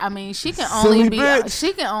silly bitch, I mean, she can Silly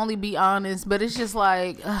only be honest, but it's just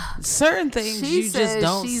like Certain things she you just says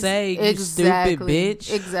don't she's- say, you exactly, stupid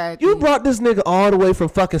bitch. Exactly. You brought this nigga all the way from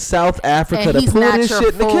fucking South Africa And to he's put not this your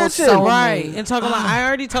shit in the full kitchen. soulmate. Right. And talking about, I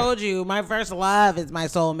already told you, my first love is my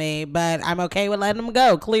soulmate, but I'm okay with letting him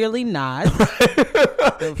go. Clearly not.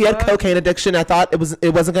 He had cocaine addiction. I thought it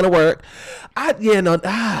wasn't gonna work.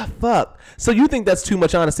 Fuck. So you think that's too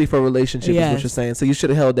much honesty for a relationship? Is what Yes. you're saying? So you should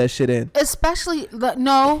have held that shit in. Especially Especially,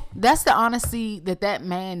 no, that's the honesty that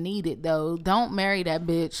man needed, though. Don't marry that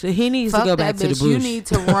bitch. So he needs Fuck to go that back to the bitch. bush. You need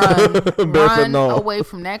to run Barefoot, no. away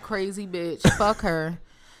from that crazy bitch. Fuck her.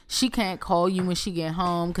 She can't call you when she get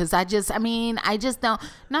home because I just don't.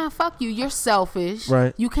 Nah, fuck you. You're selfish.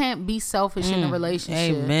 Right. You can't be selfish in a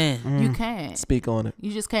relationship. Amen. You can't. Speak on it.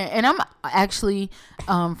 You just can't. And I'm actually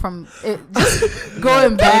from it, just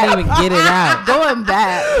going back. Can't even get it out. Going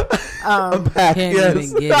back. Back, Can't yes.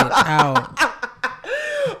 even get it out.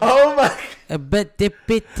 Oh my.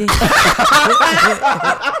 Bitty.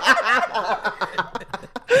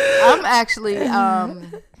 I'm actually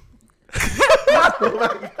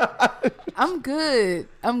I'm good.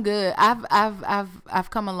 I've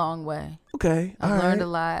come a long way. Okay. I've learned a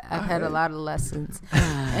lot. I've had a lot of lessons,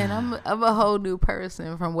 and I'm a whole new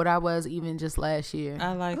person from what I was even just last year.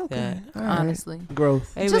 I like that. Honestly,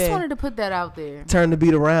 Growth. Hey, just man. wanted to put that out there. Turn the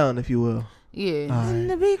beat around, if you will. Yeah.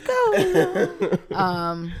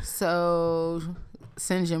 So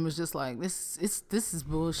Sinjin was just like, this is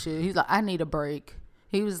bullshit. He's like, I need a break.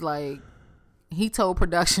 He was like, he told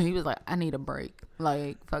production, he was like, I need a break.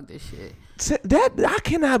 Like, fuck this shit. That I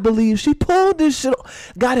cannot believe she pulled this shit.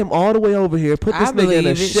 Got him all the way over here. Put this I nigga in a believe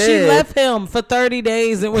it. shed. She left him for 30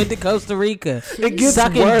 days and went to Costa Rica. It gets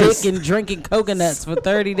sucking worse. dick and drinking coconuts for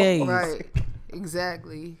 30 days. Right.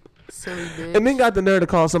 Exactly. Silly bitch. And then got the nerve to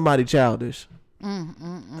call somebody childish.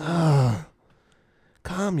 Calm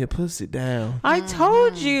your pussy down. I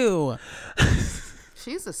told you.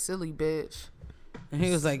 She's a silly bitch. And he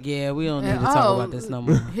was like, yeah, we don't need to And, talk about this no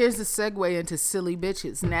more. Here's the segue into silly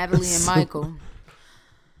bitches, Natalie and Michael.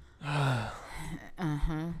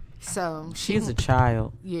 So She's a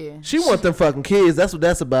child. yeah. She wants them fucking kids. That's what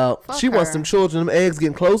that's about. Fuck She wants her. them children, them eggs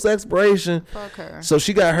getting close to expiration. Fuck her. So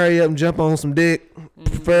she got to hurry up and jump on some dick,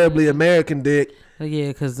 preferably American dick. Yeah,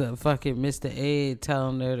 because fucking Mr. Ed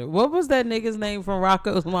telling her to, what was that nigga's name from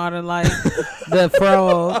Rocco's Modern Life? The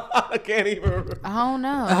frog. I can't even remember. I don't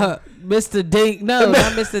know. Mr. Dink. No,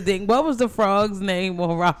 not Mr. Dink. What was the frog's name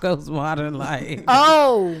on Rocco's Modern Life?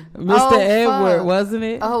 Mr. Edward, fuck. wasn't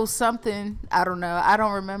it? Oh, something. I don't know. I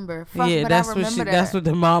don't remember. Fuck, yeah, but that's I what remember that. that's what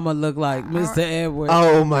the mama looked like, Mr. Edward.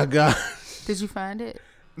 Oh my God. Did you find it?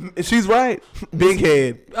 She's right. Big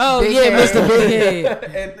head. Oh, Big yeah, Head. Mr. Big Head.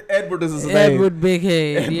 And Edward is his name. Edward Big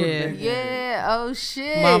Head, yeah. Yeah. Oh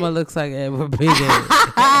shit. Mama looks like Edward Big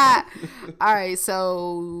Head. All right.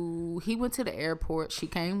 So he went to the airport. She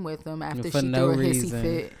came with him after For she no threw a hissy reason.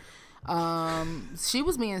 fit. She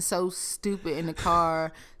was being so stupid in the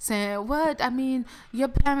car, saying, "What? I mean, your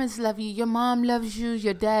parents love you. Your mom loves you.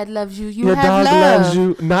 Your dad loves you. You Your have dog love. loves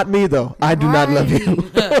you. Not me though. I do not love you.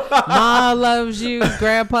 Right. Ma loves you.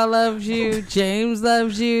 Grandpa loves you. James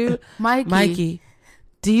loves you. Mikey,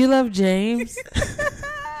 do you love James?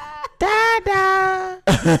 Dada.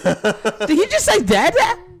 Did he just say Dada?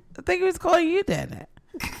 I think he was calling you Dada.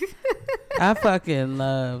 I fucking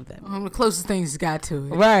love that. One of the closest things got to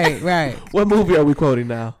it. Right. What movie are we quoting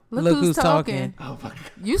now? Look who's talking.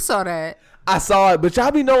 You saw that. I saw it, but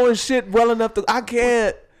y'all be knowing shit well enough to. I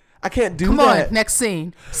can't do Come that. on, next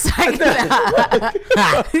scene. And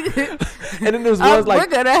then there was ones We're like,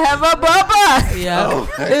 gonna have a bubba. Yeah.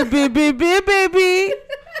 Baby.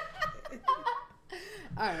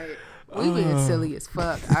 All right, we being silly as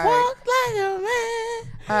fuck. All right, Walk like a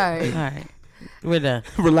man. all right. All right. We're done.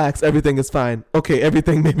 relax, everything is fine. Okay,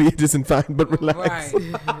 everything maybe it isn't fine, but relax.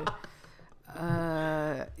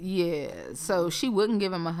 Yeah. So she wouldn't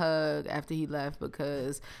give him a hug after he left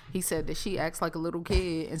because he said that she acts like a little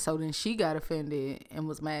kid, and so then she got offended and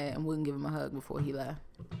was mad and wouldn't give him a hug before he left.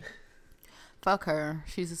 Fuck her.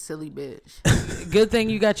 She's a silly bitch. Good thing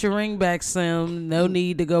you got your ring back, Sim. No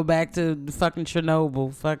need to go back to fucking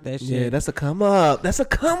Chernobyl. Fuck that shit. Yeah, that's a come up. That's a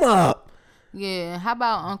come up. Yeah. How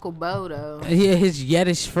about Uncle Bo though? Yeah, his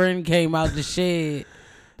Yiddish friend came out the shed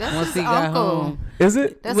That's once his he got uncle. home. Is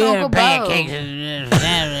it? That's We Uncle had Bo. pancakes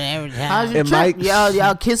every How's time. your And trip? Mike-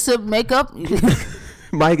 Y'all kiss up, make up.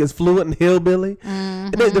 Mike is fluent and hillbilly.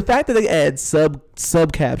 And then the fact that they add sub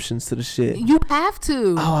captions to the shit. You have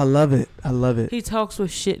to. Oh, I love it. I love it. He talks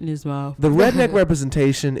with shit in his mouth. The redneck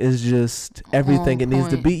representation is just everything it needs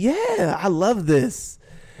to point. be. Yeah, I love this.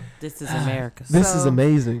 This is America. This is So-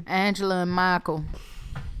 amazing. Angela and Michael.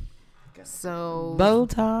 So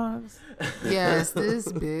Botox. yes,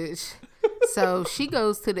 this bitch. So she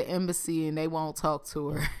goes to the embassy and they won't talk to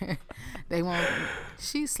her. They won't.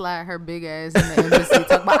 She slide her big ass in the embassy.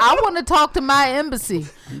 Talk about, I want to talk to my embassy.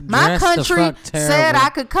 My Dressed the country fuck said terrible. I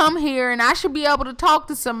could come here and I should be able to talk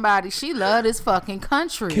to somebody. She love this fucking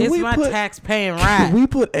country. Can It's we my put- tax paying Can right. we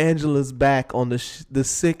put Angela's back on the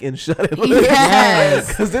sick and shut in? Yes.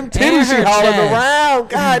 Because them And titties she her hauling chest. around.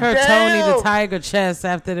 God Her damn. Tony the Tiger chest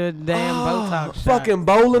after the damn Botox shot. Fucking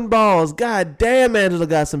bowling balls. God damn, Angela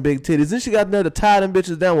got some big titties. Then she got there to tie them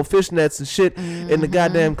bitches down with fishnets and shit in the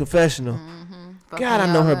goddamn confessional. Fucking God,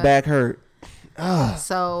 I know her y'all back hurt.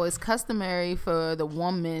 So it's customary for the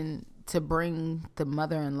woman to bring the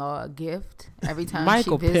mother-in-law a gift every time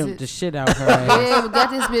Michael she pimped visits. the shit out her ass. Yeah, we got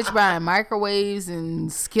this bitch buying microwaves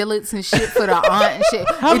and skillets and shit for the aunt and shit.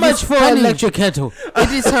 How It much is for an funny. electric kettle? It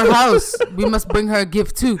is her house. We must bring her a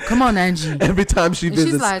gift too. Come on, Angie. Every time she And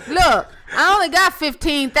visits. she's like, look, I only got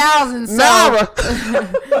 15,000. So Nara.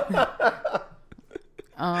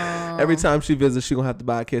 Every time she visits, she gonna have to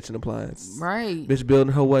buy a kitchen appliance. right. Bitch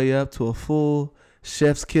building her way up to a full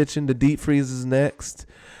chef's kitchen. The deep freezer's next.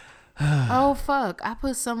 Oh fuck! I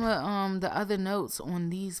put some of the other notes on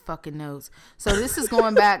these fucking notes. So this is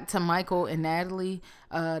going back to Michael and Natalie.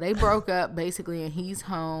 They broke up basically, and he's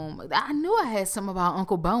home. I knew I had something about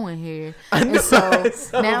Uncle Bo in here. And so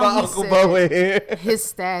now he Uncle said Bo in here. his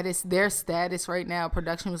status, their status right now.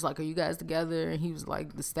 Production was like, "Are you guys together?" And he was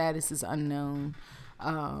like, "The status is unknown."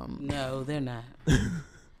 No, they're not.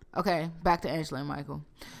 Okay, back to Angela and Michael.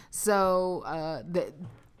 So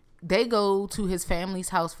they go to his family's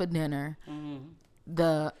house for dinner.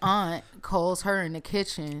 The aunt calls her in the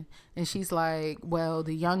kitchen and she's like, well,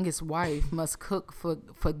 the youngest wife must cook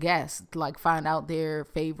for guests, like find out their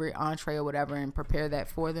favorite entree or whatever and prepare that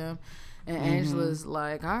for them. And Angela's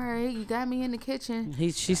like, all right, you got me in the kitchen.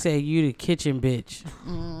 She said, you the kitchen bitch.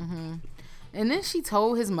 And then she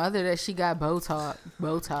told his mother that she got Botox.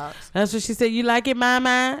 That's what she said. You like it,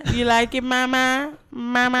 mama? You like it, mama?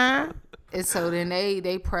 Mama? And so then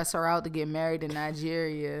they press her out to get married in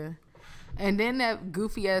Nigeria. And then that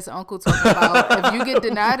goofy ass uncle talking about, if you get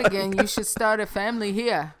denied again, you should start a family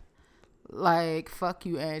here. Like, fuck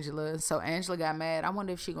you, Angela. So Angela got mad. I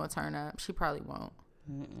wonder if she gonna turn up. She probably won't.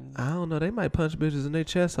 I don't know. They might punch bitches in their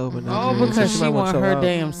chest open. Oh, Nigeria. because she might want show her out.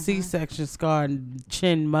 damn C-section scarred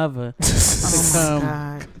chin mother to Oh come.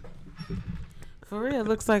 God. For real, it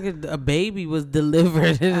looks like a baby was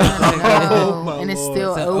delivered. Oh, and it's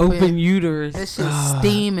still It's an open. open uterus. That shit's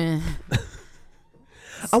steaming.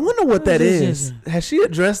 I wonder what that is. Has she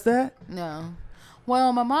addressed that? No.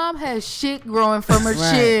 Well, my mom has shit growing from her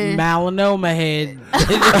Right. chin. Melanoma head.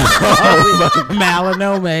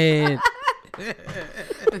 Melanoma head.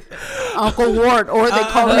 Uncle Wart, or they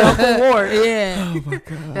call me Uncle Wart. Yeah.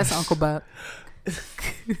 That's Uncle Buck.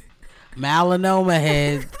 Melanoma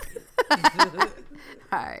head.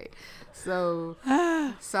 All right. So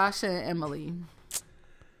Sasha and Emily.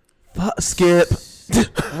 Skip.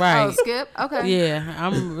 Right. Oh, Skip. Okay. Yeah,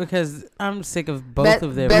 because I'm sick of both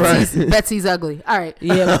of them. Betsy's ugly. All right.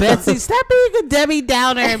 Yeah, Betsy, stop being a Debbie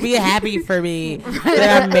Downer and be happy for me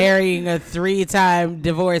that I'm marrying a 3-time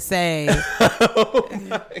divorcee.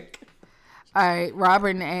 All right. Robert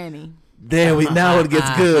and Annie. There we now it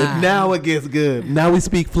gets good. Now it gets good. Now we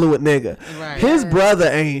speak fluent nigga. Right. His brother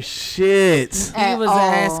ain't shit. He At was all.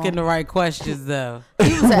 asking the right questions though.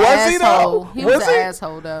 He was an Was he, though? asshole. He was Was an he?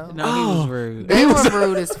 asshole though. No, he was rude. They were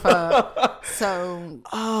rude as fuck. So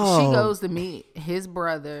Oh. she goes to meet his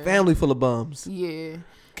brother. Family full of bums. Yeah.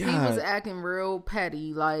 He God. was acting real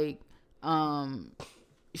petty. Like,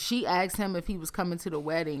 she asked him if he was coming to the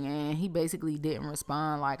wedding, and he basically didn't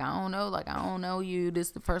respond. Like, I don't know. Like, I don't know you. This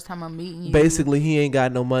is the first time I'm meeting you. Basically, he ain't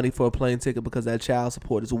got no money for a plane ticket because that child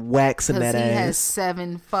support is waxing because that he has ass.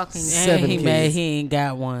 7 fucking And Seven he kids. mad he ain't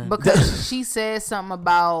got one. because she said something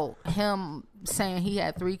about him saying he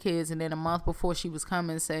had 3 kids, and then a month before she was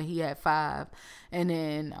coming said he had 5, and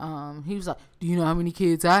then he was like, do you know how many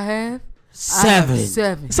kids I have? I have 7.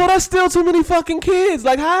 7. So that's still too many fucking kids.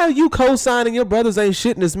 Like, how are you co-signing your brothers ain't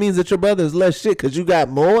shit, and this means that your brother is less shit because you got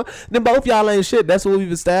more? Then both y'all ain't shit. That's what we've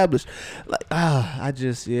established. Like,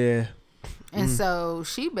 yeah. And so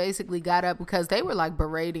she basically got up because they were like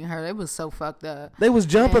berating her. It was so fucked up. They was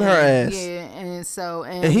jumping her ass. Yeah, and so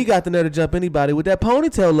And he got the nerve to jump anybody with that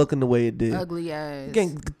ponytail looking the way it did. ugly ass.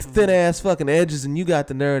 Getting thin ass fucking edges, and you got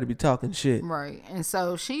the nerve to be talking shit. Right. And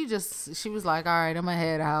so she was like, all right, I'm gonna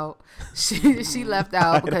head out. She left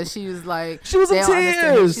out because she was like, She was in they don't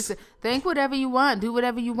understand. tears. She said, think whatever you want, do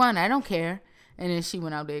whatever you want. I don't care. And then she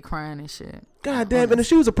went out there crying and shit. God damn, and if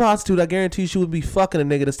she was a prostitute, I guarantee she would be fucking a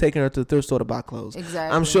nigga that's taking her to the thrift store to buy clothes.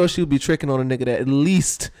 Exactly. I'm sure she would be tricking on a nigga that at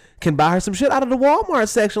least can buy her some shit out of the Walmart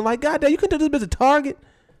section. Like, God damn, you couldn't do this bitch at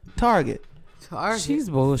Target. She's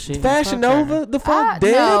bullshit. Fashion Nova, the fuck,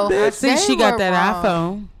 dead no, bitch. I think she got that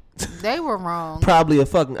wrong. iPhone. They were wrong. Probably a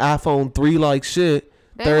fucking iPhone 3 like shit.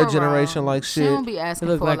 They Third were generation wrong. like She shit. don't be It asking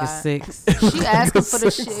looked for like a a lot. 6. She asking for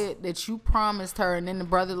the 6. shit that you promised her, and then the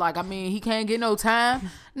brother like, I mean, he can't get no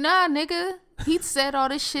time. Nah, nigga, he said all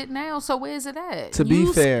this shit now. So where's it at? To be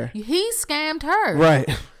fair. he scammed her. Right.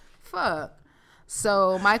 Fuck.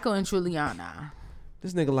 So Michael and Juliana.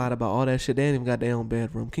 This nigga lied about all that shit. They ain't even got their own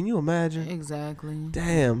bedroom. Can you imagine? Exactly.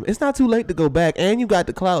 Damn, it's not too late to go back, and you got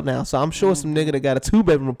the clout now. So I'm sure some nigga that got a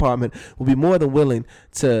 2-bedroom apartment will be more than willing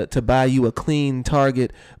to buy you a clean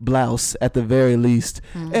Target blouse at the very least,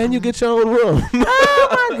 and you get your own room.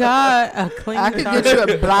 Oh my God, a clean. I could Target. get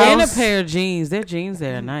you a blouse. And a pair of jeans. Their jeans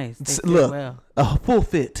there are nice. They fit Look, well. a full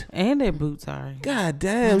fit. And their boots are. God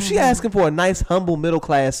damn, she asking for a nice, humble, middle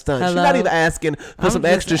class stunt. She's Hello? not even asking for I'm some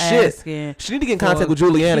just extra asking shit. She need to get in for contact with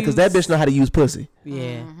Juliana because that cute- bitch know how to use pussy.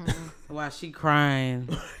 Yeah. While she crying.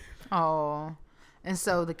 Oh, and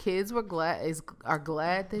so the kids are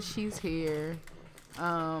glad that she's here.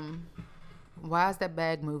 Why is that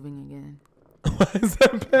bag moving again? Why is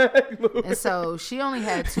that bag moving? And so she only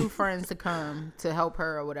had 2 friends to come to help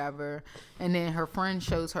her or whatever. And then her friend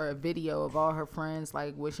shows her a video of all her friends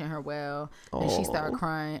like wishing her well. And she started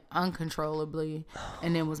crying uncontrollably.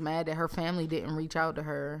 And then was mad that her family didn't reach out to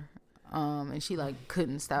her. And she like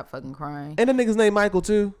couldn't stop fucking crying. And the nigga's name Michael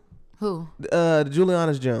too. Who?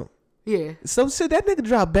 Juliana's jump. Yeah. So shit, that nigga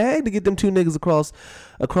dropped bag to get them 2 niggas across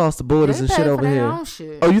the borders They and shit paid for over their here. own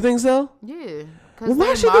shit. Oh, you think so? Yeah. Well, Because why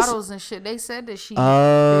they're she just- models and shit. They said that she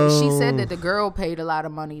Oh. said that the girl paid a lot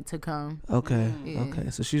of money to come. Okay. Yeah. Okay.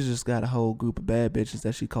 So she's just got a whole group of bad bitches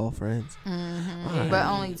that she call friends. But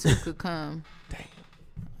only 2 could come. Damn.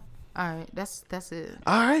 All right. That's it.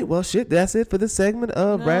 All right. Well, shit. That's it for this segment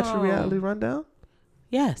of Ratchet No. Reality Rundown.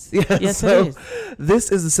 Yes. Yeah, Yes, so it is.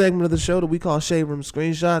 this is the segment of the show that we call Shade Room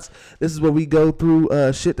Screenshots. This is where we go through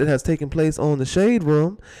shit that has taken place on the Shade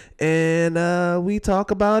Room, and we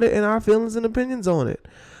talk about it and our feelings and opinions on it.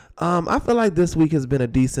 I feel like this week has been a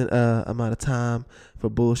decent amount of time for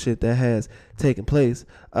bullshit that has taken place.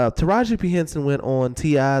 Taraji P. Henson went on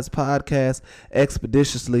T.I.'s podcast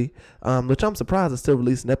expeditiously, which I'm surprised is still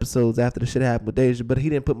releasing episodes after the shit happened with Deja, but he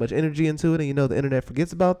didn't put much energy into it, and you know the internet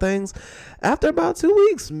forgets about things after about 2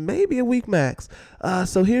 weeks, maybe a week max.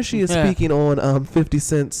 So here she is speaking on 50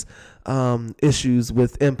 Cent's issues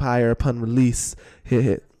with Empire upon release.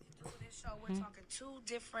 Hit. For this show, we're talking 2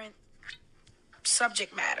 different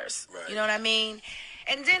subject matters. Right. You know what I mean?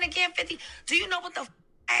 And then again, 50, do you know what the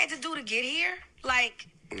I had to do to get here? Like,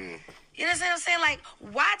 you know what I'm saying? Like,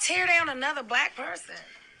 why tear down another black person?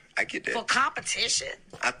 I get that. For competition?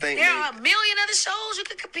 I think there are a million other shows you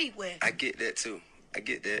could compete with. I get that too. I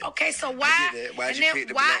get that. Okay, so why? I get that. Why'd and you then pick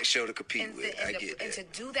the why- black show to compete and with? the- I and the- get And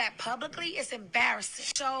that. to do that publicly, it's embarrassing.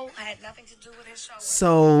 Show had nothing to do with his show.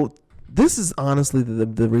 So this is honestly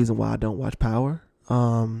the reason why I don't watch Power.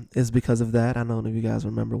 Is because of that. I know none of you guys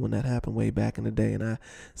remember when that happened way back in the day, and I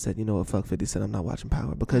said, you know what, fuck 50 Cent, I'm not watching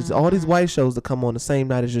Power, because all these white shows that come on the same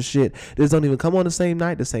night as your shit, they just don't even come on the same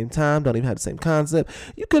night, the same time, don't even have the same concept.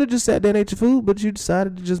 You could have just sat there and ate your food, but you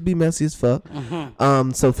decided to just be messy as fuck.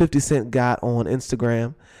 So 50 Cent got on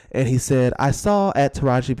Instagram and he said, I saw at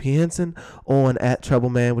Taraji P. Henson on at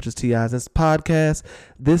Troubleman, which is T.I.'s podcast.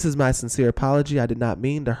 This is my sincere apology. I did not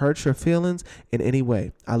mean to hurt your feelings in any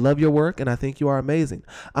way. I love your work and I think you are amazing.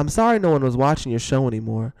 I'm sorry no one was watching your show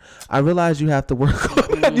anymore. I realize you have to work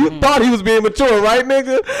on You thought he was being mature, right,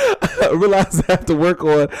 nigga? I realize I have to work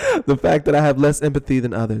on the fact that I have less empathy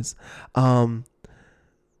than others.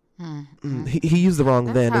 He used the wrong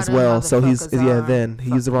That's then how as them well. So he's motherfuckers are. then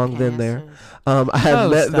he used the wrong then there. Cancers. I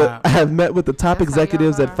have stop. I have met with the top That's how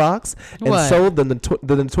executives y'all at are. Fox and What? sold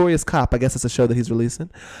the Notorious Cop. I guess it's a show that he's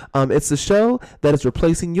releasing. It's a show that is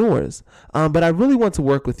replacing yours. But I really want to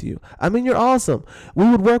work with you. I mean, you're awesome. We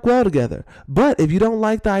would work well together. But if you don't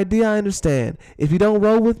like the idea, I understand. If you don't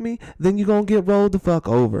roll with me, then you're gonna get rolled the fuck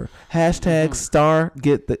over. Hashtag star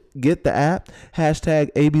get the app.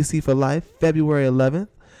 Hashtag ABC for life. February 11th.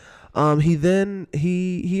 That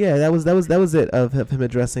was it of him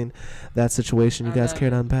addressing that situation. You guys care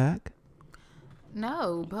to unpack?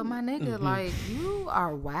 No, but my nigga, like, you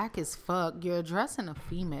are whack as fuck. You're addressing a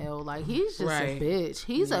female. Like, he's just Right. a bitch.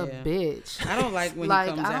 He's a Yeah. bitch. I don't like when Like,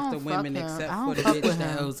 he comes I after don't women fuck him. except I for don't the fuck bitch with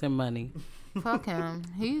that him. owes him money. Fuck him.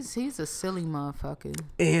 He's a silly motherfucker.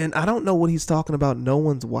 And I don't know what he's talking about. No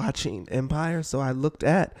one's watching Empire, so I looked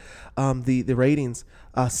at the ratings.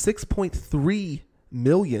 6.3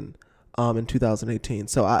 million in 2018.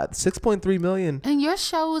 So 6.3 million. And your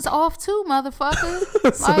show is off too,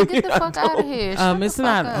 motherfucker. Like, get the fuck out of here. Shut It's the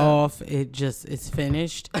not fuck up. off. It's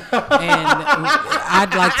finished. And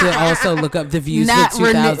I'd like to also look up the views for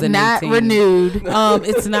 2018. Not renewed.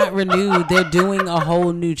 It's not renewed. They're doing a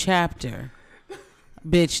whole new chapter.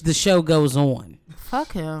 Bitch, the show goes on.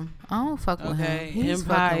 Fuck him. I don't fuck with Okay, him. He's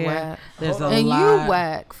Empire. fucking whack. There's a And lot. you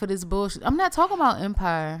whack for this bullshit. I'm not talking about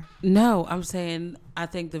Empire. No, I'm saying I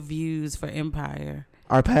think the views for Empire.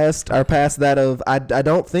 Are past that of I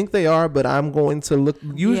don't think they are, but I'm going to look.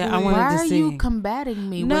 Usually, I wanted Why to are see. you combating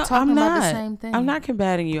me? No, We're talking I'm not. about the same thing. I'm not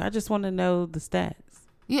combating you. I just want to know the stats.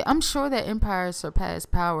 Yeah, I'm sure that Empire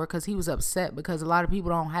surpassed Power because he was upset because a lot of people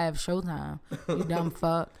don't have Showtime. You dumb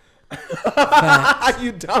fuck.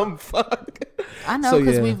 you dumb fuck. I know So,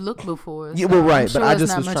 because yeah. we've looked before. Yeah, so well, right, I'm sure but I it's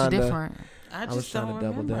just not was much trying to- different. I was just trying don't to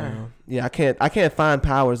double remember. down. Yeah, I can't find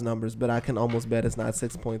Power's numbers, but I can almost bet it's not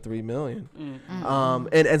 6.3 million. And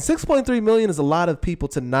 6.3 million is a lot of people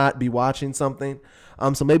to not be watching something.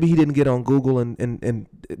 So maybe he didn't get on Google and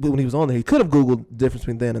when he was on there, he could have Googled the difference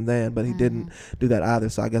between then and then, but he didn't do that either.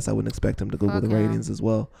 So I guess I wouldn't expect him to Google the Okay. ratings as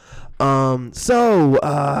well.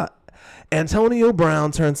 Antonio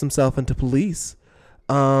Brown turns himself into police.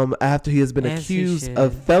 After he has been As he accused should.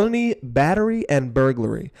 of felony battery and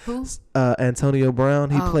burglary. Who? Antonio Brown,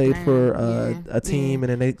 he Oh, played damn. for Yeah. a team,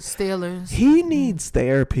 and then they Steelers. he needs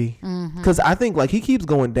therapy because I think like he keeps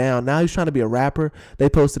going down. Now he's trying to be a rapper. They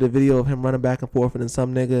posted a video of him running back and forth, and then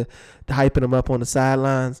some nigga hyping him up on the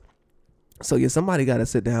sidelines. So yeah, somebody got to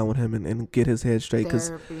sit down with him and get his head straight because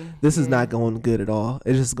Therapy. this is Yeah. not going good at all.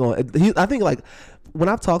 It's just going. I think like when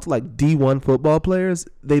I've talked to like D1 football players,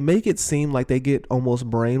 they make it seem like they get almost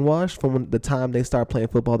brainwashed from the time they start playing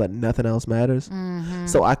football that nothing else matters.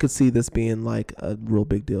 So I could see this being like a real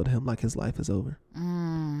big deal to him, like his life is over.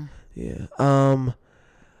 Yeah.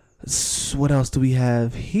 What else do we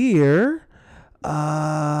have here?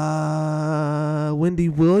 Wendy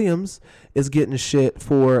Williams is getting shit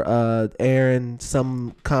for airing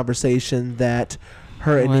some conversation that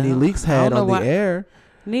her and Well, Nene Leakes I had don't know on the why- air.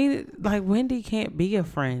 Wendy can't be a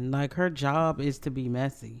friend. Like, her job is to be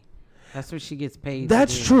messy. That's what she gets paid.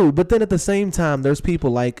 That's to do. true, but then at the same time, there's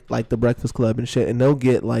people like the Breakfast Club and shit, and they'll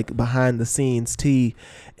get like behind the scenes tea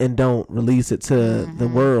and don't release it to the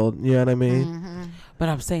world. You know what I mean? But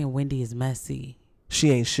I'm saying Wendy is messy. She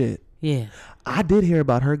ain't shit. Yeah. I did hear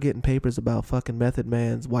about her getting papers about fucking Method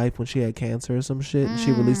Man's wife when she had cancer or some shit, and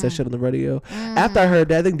she released that shit on the radio. After I heard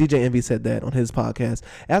that, I think DJ Envy said that on his podcast.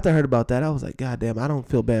 After I heard about that, I was like, God damn, I don't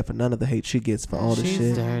feel bad for none of the hate she gets for all this She's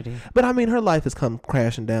shit. dirty. But I mean, her life has come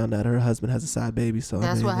crashing down now that her husband has a side baby, so I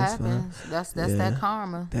That's mean, what that's fine. happens. That's Yeah. that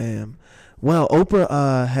karma. Damn. Well,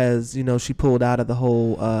 Oprah has, she pulled out of the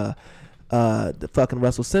whole the fucking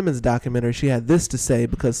Russell Simmons documentary. She had this to say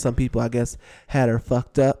because some people, I guess, had her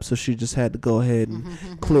fucked up, so she just had to go ahead and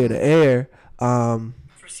clear the air.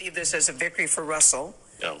 Perceive this as a victory for Russell.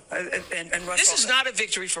 No. And Russell. This is not a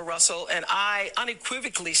victory for Russell, and I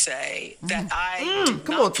unequivocally say that I did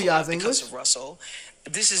Come not on, pull T.I.'s out because English. of Russell.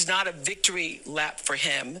 This is not a victory lap for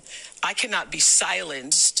him. I cannot be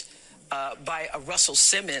silenced by a Russell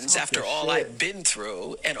Simmons after all I've been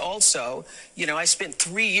through. And also, I spent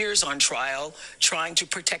 3 years on trial trying to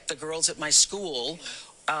protect the girls at my school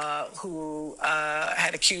who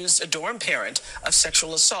had accused a dorm parent of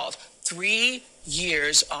sexual assault. 3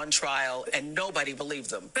 years on trial, and nobody believed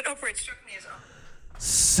them. But Oprah, it struck me as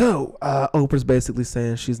So, Oprah's basically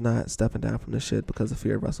saying she's not stepping down from this shit because of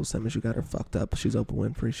fear of Russell Simmons. You got her fucked up. She's Oprah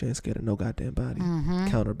Winfrey. She ain't scared of no goddamn body.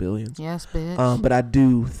 Count her billions. Yes, bitch. But I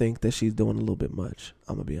do think that she's doing a little bit much.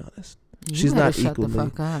 I'm gonna be honest. You She's better not shut the equally.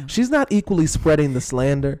 fuck up. She's not equally spreading the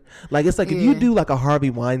slander. Like it's like if you Yeah. do like a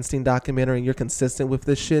Harvey Weinstein documentary and you're consistent with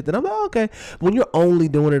this shit, then I'm like, okay. But when you're only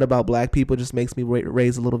doing it about black people, it just makes me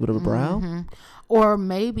raise a little bit of a brow. Or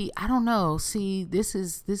maybe, I don't know. See, this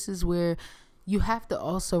is where you have to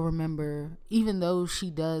also remember, even though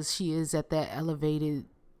she is at that elevated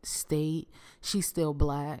state, she's still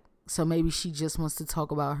black. So maybe she just wants to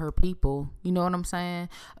talk about her people. You know what I'm saying?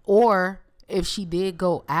 Or if she did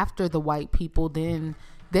go after the white people, then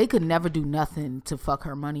they could never do nothing to fuck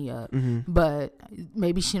her money up. But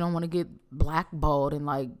maybe she don't want to get blackballed and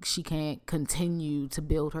like she can't continue to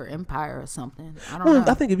build her empire or something. I don't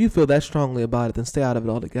know. I think if you feel that strongly about it, then stay out of it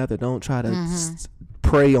altogether. Don't try to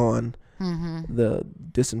prey on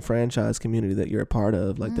disenfranchised community that you're a part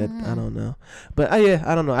of, like that. I don't know, but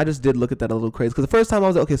I don't know. I just did look at that a little crazy because the first time I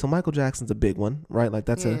was like, okay, so Michael Jackson's a big one, right? Like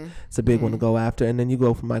it's a big one to go after, and then you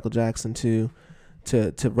go from Michael Jackson to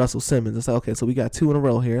Russell Simmons. It's like, okay, so we got 2 in a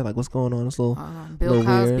row here. Like, what's going on? It's a little Bill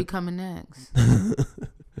Cosby weird. coming next.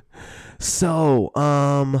 So,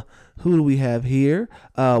 who do we have here?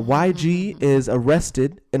 YG is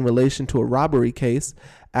arrested in relation to a robbery case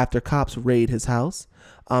after cops raid his house.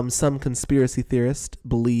 Some conspiracy theorists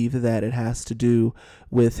believe that it has to do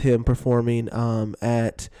with him performing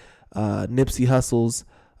at Nipsey Hussle's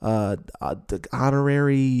the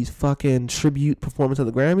honorary fucking tribute performance of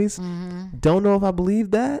the Grammys. Don't know if I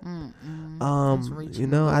believe that. You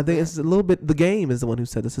know, I think it's a little bit. The Game is the one who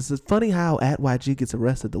said this. It's funny how at YG gets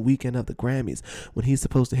arrested the weekend of the Grammys when he's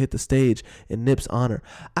supposed to hit the stage in Nip's honor.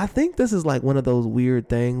 I think this is like one of those weird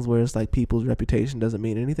things where it's like people's reputation doesn't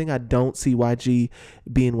mean anything. I don't see YG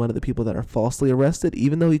being one of the people that are falsely arrested,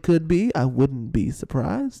 even though he could be. I wouldn't be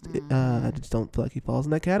surprised. I just don't feel like he falls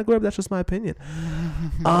in that category. But that's just my opinion.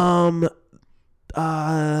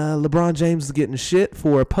 LeBron James is getting shit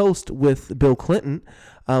for a post with Bill Clinton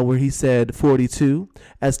where he said 42.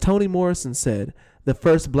 As Toni Morrison said, the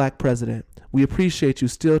first black president. We appreciate you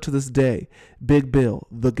still to this day. Big Bill,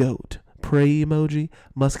 the GOAT. Pray emoji,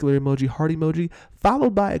 muscular emoji, heart emoji,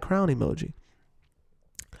 followed by a crown emoji.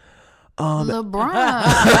 LeBron.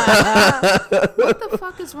 What the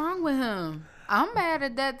fuck is wrong with him? I'm mad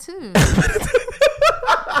at that too.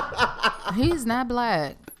 He's not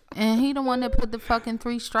black. And he the one that put the fucking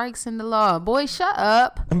 3 strikes in the law. Boy, shut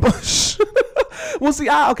up. Well, see,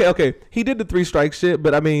 okay. He did the 3 strike shit,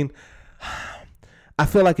 but I mean, I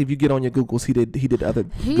feel like if you get on your Googles, he did other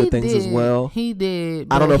good things as well. He did.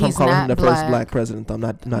 I don't know if I'm calling him the first black president. I'm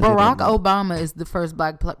not. Barack Obama is the first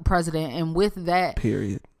black president, and with that,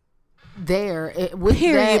 period.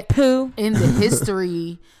 Pooh. In the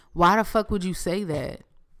history, why the fuck would you say that?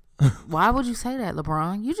 Why would you say that,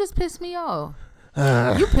 LeBron? You just pissed me off.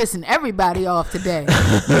 You pissing everybody off today.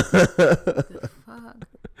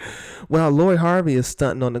 Well, Lori Harvey is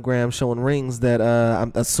stunting on the gram, showing rings that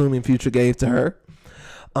I'm assuming Future gave to her.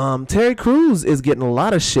 Terry Crews is getting a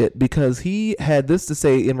lot of shit because he had this to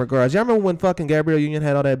say in regards. Y'all remember when fucking Gabrielle Union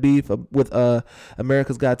had all that beef with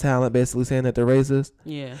America's Got Talent, basically saying that they're racist?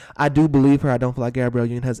 Yeah. I do believe her. I don't feel like Gabrielle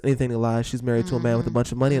Union has anything to lie. She's married to a man with a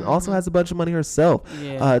bunch of money and also has a bunch of money herself.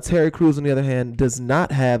 Yeah. Terry Crews, on the other hand, does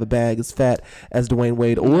not have a bag as fat as Dwayne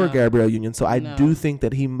Wade or Gabrielle Union. So I do think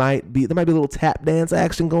that there might be a little tap dance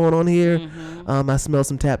action going on here. I smell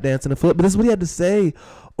some tap dance in the foot. But this is what he had to say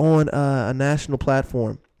on a national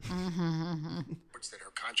platform. That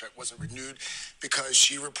her contract wasn't renewed because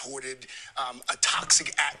she reported a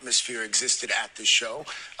toxic atmosphere existed at the show.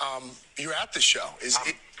 You're at the show.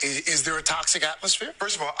 Is there a toxic atmosphere?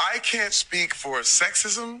 First of all, I can't speak for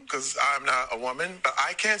sexism because I'm not a woman, but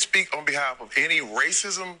I can't speak on behalf of any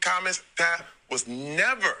racism comments. That was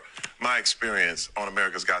never my experience on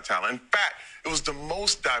America's Got Talent. In fact, it was the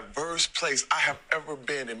most diverse place I have ever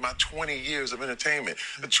been in my 20 years of entertainment.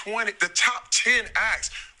 The top 10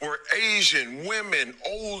 acts were Asian, women,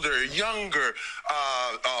 older, younger,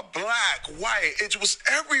 black, white. It was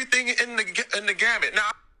everything in the gamut.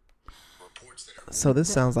 Now. So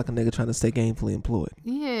this sounds like a nigga trying to stay gainfully employed.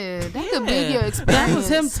 Yeah, that could be your experience. That was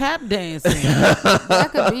him tap dancing. That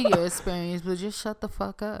could be your experience, but just shut the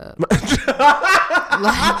fuck up. Like, the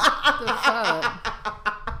fuck?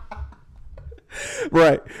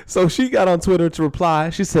 Right. So she got on Twitter to reply.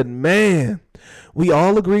 She said, man, we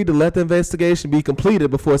all agreed to let the investigation be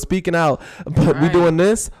completed before speaking out. But we doing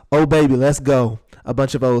this? Oh, baby, let's go. A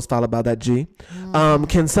bunch of O's followed by that G.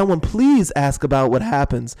 Can someone please ask about what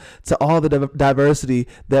happens to all the diversity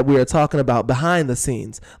that we are talking about behind the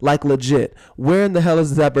scenes? Like legit. Where in the hell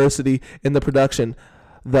is the diversity in the production,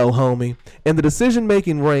 though, homie? In the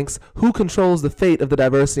decision-making ranks, who controls the fate of the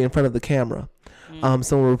diversity in front of the camera?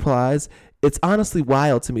 Someone replies, it's honestly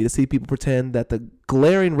wild to me to see people pretend that the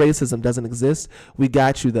glaring racism doesn't exist. We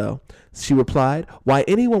got you, though. She replied, why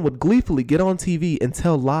anyone would gleefully get on TV and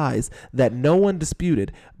tell lies that no one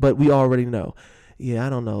disputed, but we already know. Yeah, I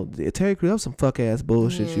don't know. Terry Crews, that was some fuck-ass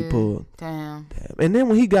bullshit you pulled. Damn. And then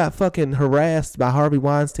when he got fucking harassed by Harvey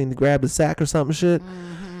Weinstein to grab his sack or something shit,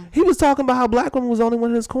 he was talking about how black women was the only one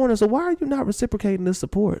in his corner. So why are you not reciprocating this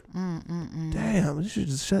support? Damn, you should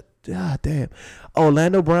just shut. God damn.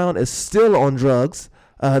 Orlando Brown is still on drugs.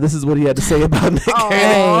 This is what he had to say about Nick Cannon.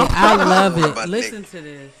 Hey, I love it. Listen to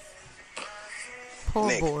this. Poor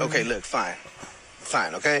Nick, boy. okay, look, fine,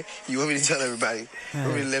 okay? You want me to tell everybody? You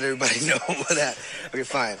want me to let everybody know what that? Okay,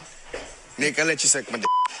 fine. Nick, I'll let you suck my dick.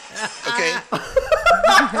 Okay?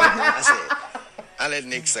 I said, I'll let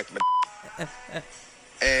Nick suck my dick.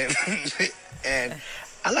 and and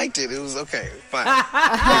I liked it. It was okay. Fine.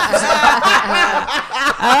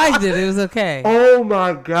 I liked it. It was okay. Oh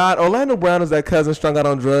my God. Orlando Brown is that cousin strung out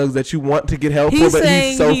on drugs that you want to get help for, but saying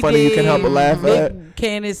he's so he funny you can help but did. laugh at. Nick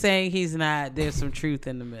Cannon is saying he's not. There's some truth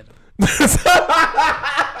in the middle.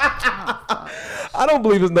 I don't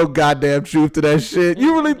believe there's no goddamn truth to that shit.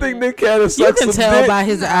 You really think Nick Cannon You sucks can some tell dick? by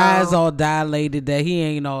his eyes all dilated that he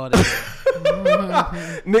ain't all that.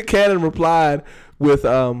 Nick Cannon replied with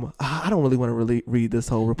I don't really want to really read this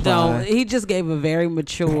whole reply. No, he just gave a very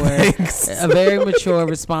mature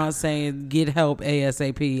response saying, "Get help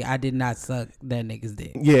ASAP. I did not suck that nigga's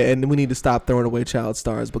dick." Yeah, and we need to stop throwing away child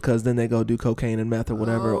stars because then they go do cocaine and meth or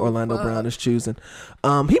whatever Orlando Brown is choosing.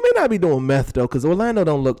 He may not be doing meth though, because Orlando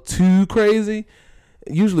don't look too crazy.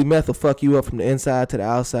 Usually meth will fuck you up from the inside to the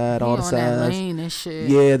outside, all the sides. That lane and shit.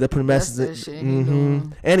 Yeah, the promescence.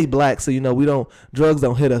 And he black, so drugs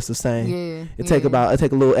don't hit us the same. Yeah, it take a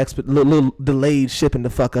little delayed shipping to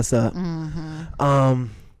fuck us up.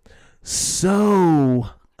 So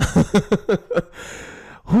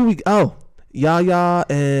who we? Oh, Yaya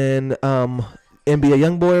and NBA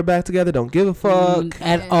YoungBoy are back together. Don't give a fuck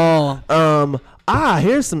at all.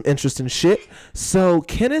 Here's some interesting shit. So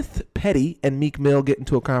Kenneth Petty and Meek Mill get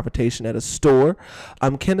into a confrontation at a store.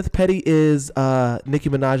 Kenneth Petty is Nicki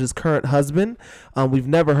Minaj's current husband. We've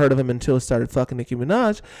never heard of him until he started fucking Nicki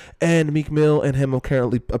Minaj. And Meek Mill and him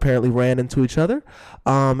apparently ran into each other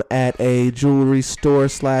at a jewelry store /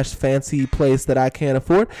 fancy place that I can't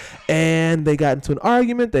afford. And they got into an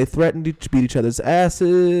argument. They threatened to beat each other's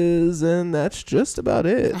asses, and that's just about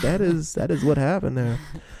it. That is what happened there.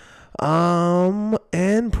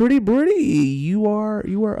 And Pretty Britty, you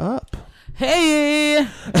are up. Hey.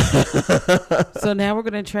 So now we're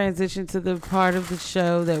going to transition to the part of the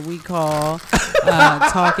show that we call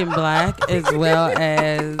Talking Black, as well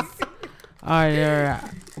as our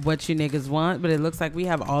What You Niggas Want. But it looks like we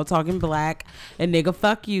have all Talking Black and Nigga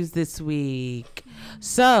Fuck Yous this week.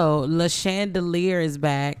 So La Chandelier is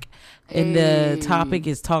back. And the topic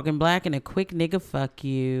is Talking Black and a quick nigga fuck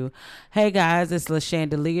you. Hey guys, it's La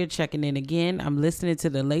Chandelier checking in again. I'm listening to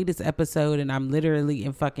the latest episode and I'm literally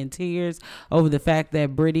in fucking tears over the fact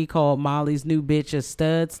that Britty called Molly's new bitch a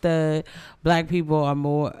stud. Black people are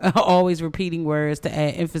more always repeating words to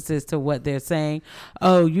add emphasis to what they're saying.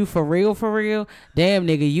 Oh, you for real? Damn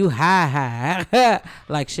nigga, you high.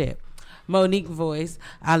 Like shit. Monique voice,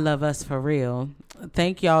 I love us for real.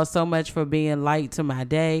 Thank y'all so much for being light to my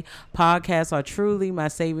day. Podcasts are truly my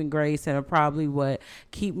saving grace and are probably what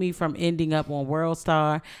keep me from ending up on World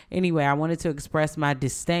Star. Anyway, I wanted to express my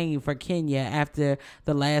disdain for Kenya after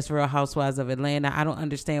the last Real Housewives of Atlanta. I don't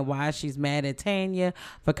understand why she's mad at Tanya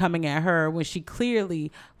for coming at her when she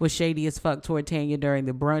clearly was shady as fuck toward Tanya during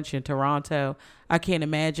the brunch in Toronto. I can't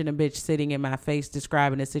imagine a bitch sitting in my face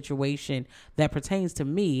describing a situation that pertains to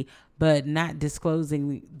me, but not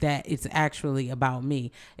disclosing that it's actually about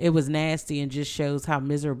me. It was nasty and just shows how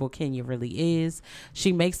miserable Kenya really is.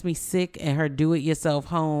 She makes me sick and her do-it-yourself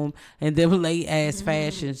home and them late-ass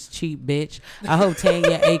fashions, cheap bitch. I hope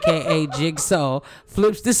Tanya, a.k.a. Jigsaw,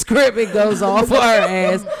 flips the script and goes off her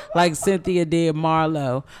ass like Cynthia did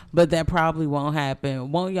Marlo, but that probably won't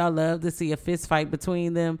happen. Won't y'all love to see a fist fight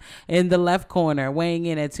between them? In the left corner, weighing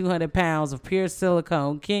in at 200 pounds of pure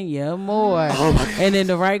silicone, Kenya Moore. And in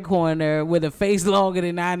the right corner, with a face longer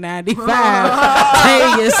than 995,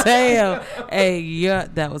 Tanya Sam. Hey, yeah,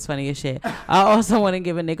 that was funny as shit. I also want to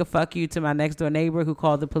give a nigga fuck you to my next door neighbor who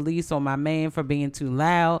called the police on my man for being too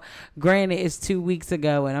loud. Granted, it's 2 weeks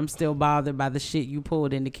ago and I'm still bothered by the shit you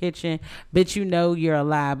pulled in the kitchen. Bitch, you know you're a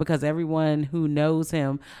lie because everyone who knows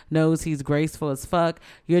him knows he's graceful as fuck.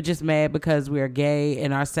 You're just mad because we're gay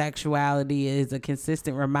and our sexuality is a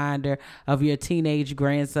consistent reminder of your teenage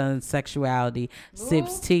grandson's sexuality.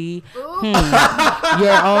 Sips tea.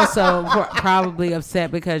 You're also probably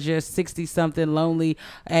upset because you're 60-something lonely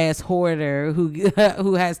ass hoarder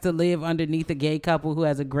who has to live underneath a gay couple who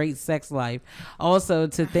has a great sex life. Also,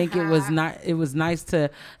 to think it was nice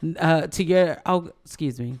to your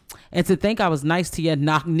and to think I was nice to your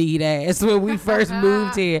knock-kneed ass when we first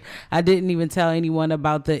moved here. I didn't even tell anyone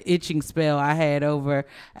about the itching spell I had over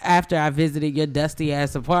after I visited your dusty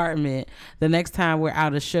ass apartment. The next time we're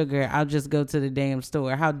out of sugar, I'll just go to the damn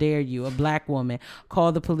store. How dare you, a black woman,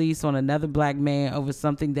 call the police on another black man over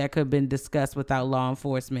something that could have been discussed without law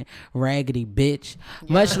enforcement? Raggedy bitch. Yes.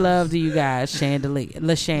 Much love to you guys.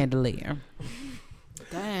 La Chandelier.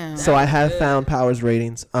 Damn. So I have found Power's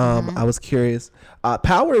ratings. I was curious.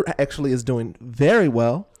 Power actually is doing very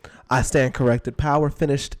well. I stand corrected. Power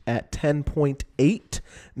finished at 10.8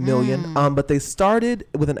 million. But they started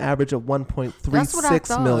with an average of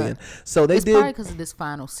 1.36 million. So they it's did. Probably because of this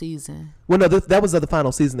final season. Well, no, that was the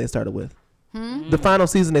final season they started with. The final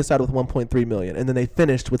season they started with 1.3 million, and then they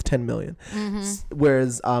finished with 10 million.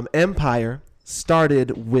 Whereas Empire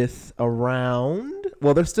started with around.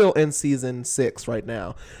 Well, they're still in season 6 right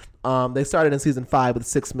now. They started in season 5 with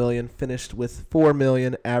 6 million, finished with 4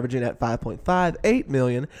 million, averaging at 5.58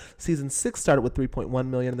 million. Season 6 started with 3.1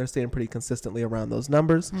 million, and they're staying pretty consistently around those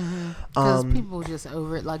numbers. Because people just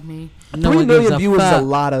over it like me. 3 million viewers is a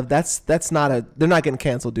lot of. That's not a. They're not getting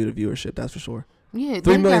canceled due to viewership. That's for sure. Yeah,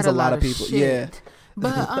 3 million is a lot of people. Shit. Yeah,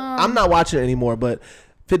 but I'm not watching it anymore. But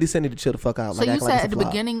 50 Cent need to chill the fuck out. So you said at the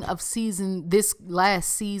beginning of this last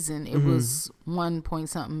season, it was 1 point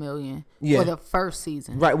something million for the first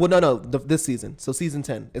season. Right. Well, no, this season. So season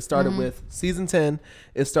 10, it started with season 10.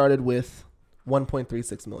 It started with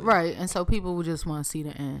 1.36 million. Right, and so people would just want to see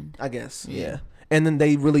the end. I guess. Yeah. And then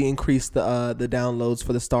they really increased the downloads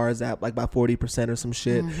for the Stars app like by 40% or some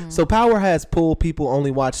shit. So Power has pulled people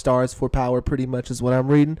only watch Stars for Power pretty much is what I'm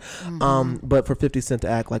reading. But for 50 Cent to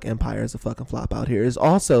act like Empire is a fucking flop out here is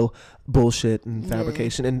also bullshit and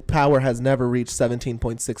fabrication. And Power has never reached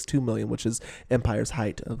 17.62 million, which is Empire's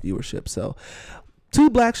height of viewership. So 2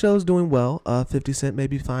 black shows doing well. 50 Cent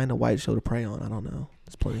maybe find a white show to prey on. I don't know.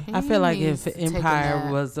 There's plenty. I feel like if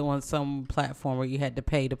Empire was on some platform where you had to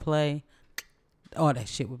pay to play, all that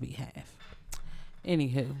shit would be half.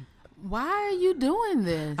 Anywho, why are you doing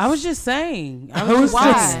this? I was just saying.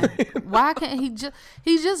 Why can't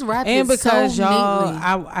he just rap and it because so y'all,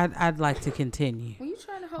 neatly. I'd like to continue. Were you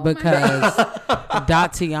trying to hold because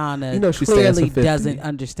Tatiana clearly doesn't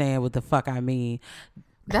understand what the fuck I mean.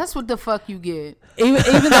 That's what the fuck you get. Even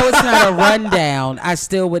though it's not a rundown, I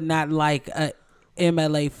still would not like a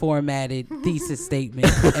MLA formatted thesis statement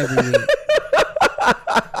every week.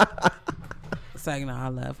 So, you know, I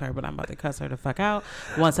love her, but I'm about to cuss her the fuck out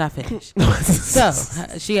once I finish. So,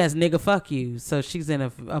 she has nigga fuck you. So, she's in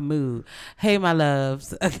a mood. Hey, my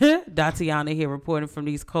loves. Tatiana here reporting from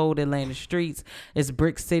these cold Atlanta streets. It's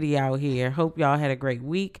Brick City out here. Hope y'all had a great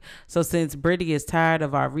week. So, since Brittany is tired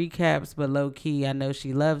of our recaps, but low key, I know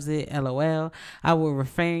she loves it. LOL. I will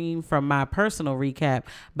refrain from my personal recap,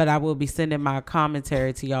 but I will be sending my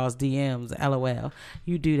commentary to y'all's DMs. LOL.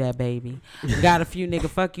 You do that, baby. Got a few nigga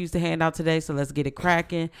fuck yous to hand out today, so let's get it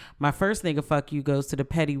cracking. My first nigga fuck you goes to the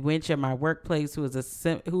petty wench at my workplace who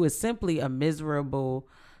is simply a miserable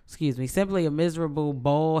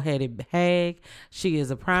bald-headed hag. She is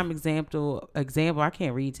a prime example I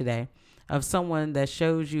can't read today, of someone that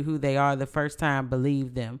shows you who they are the first time,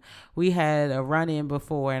 believe them. We had a run-in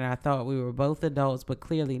before and I thought we were both adults, but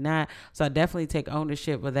clearly not. So I definitely take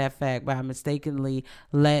ownership of that fact, but I mistakenly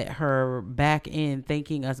let her back in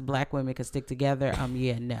thinking us black women could stick together.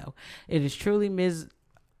 Yeah, no. It is truly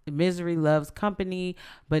misery loves company,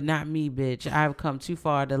 but not me, bitch. I've come too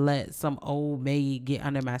far to let some old maid get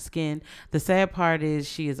under my skin. The sad part is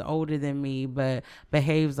she is older than me, but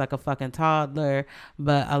behaves like a fucking toddler.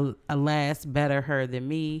 But alas, better her than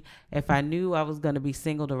me. If I knew I was going to be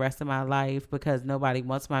single the rest of my life because nobody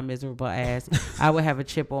wants my miserable ass, I would have a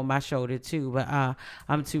chip on my shoulder too. But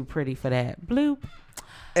I'm too pretty for that. Bloop.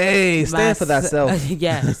 Hey, stand for thyself.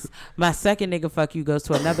 Yes. My second nigga fuck you goes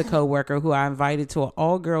to another coworker who I invited to an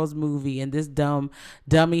all-girls movie, and this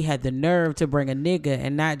dummy had the nerve to bring a nigga,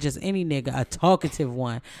 and not just any nigga, a talkative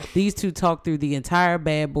one. These two talked through the entire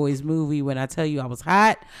Bad Boys movie. When I tell you I was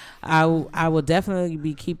hot, I will definitely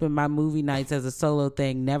be keeping my movie nights as a solo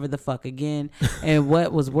thing, never the fuck again. And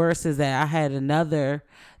what was worse is that I had another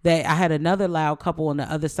loud couple on the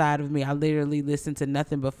other side of me. I literally listened to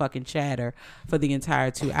nothing but fucking chatter for the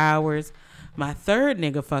entire 2 hours. My third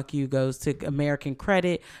nigga fuck you goes to American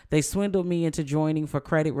Credit. They swindled me into joining for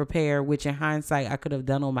credit repair, which in hindsight I could have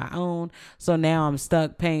done on my own. So now I'm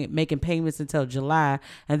stuck making payments until July,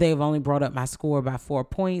 and they've only brought up my score by 4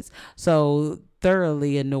 points. So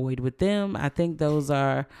thoroughly annoyed with them. I think those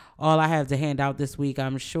are all I have to hand out this week.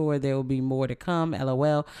 I'm sure there will be more to come.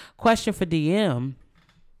 LOL. Question for DM.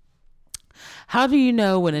 How do you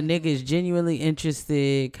know when a nigga is genuinely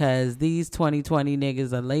interested? Because these 2020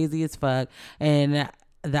 niggas are lazy as fuck, and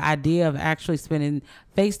the idea of actually spending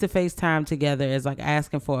face-to-face time together is like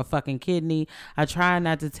asking for a fucking kidney. I try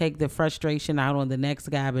not to take the frustration out on the next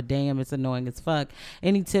guy, but damn, it's annoying as fuck.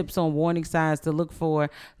 Any tips on warning signs to look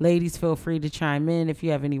for? Ladies, feel free to chime in if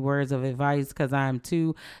you have any words of advice, because I'm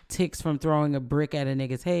too ticks from throwing a brick at a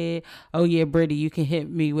nigga's head. Oh yeah, Brittany, you can hit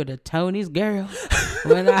me with a Tony's girl.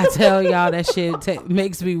 When I tell y'all that shit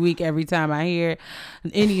makes me weak every time I hear it.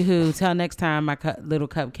 Anywho, till next time, my little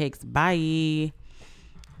cupcakes. Bye.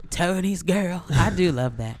 Tony's girl. I do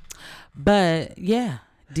love that. But yeah,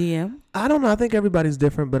 DM. I don't know. I think everybody's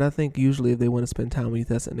different, but I think usually if they want to spend time with you,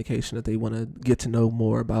 that's an indication that they want to get to know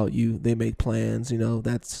more about you. They make plans, you know,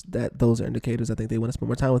 those are indicators. I think they want to spend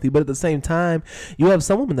more time with you. But at the same time, you have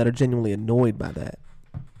some women that are genuinely annoyed by that.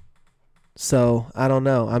 So I don't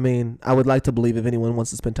know. I mean, I would like to believe if anyone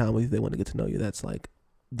wants to spend time with you, they want to get to know you. That's like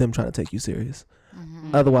them trying to take you serious.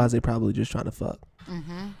 Mm-hmm. Otherwise, they're probably just trying to fuck.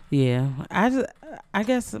 Mm-hmm. Yeah, I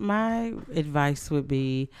guess my advice would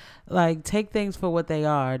be like, take things for what they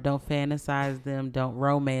are. Don't fantasize them. Don't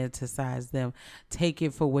romanticize them. Take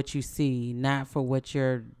it for what you see, not for what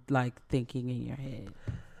you're like thinking in your head.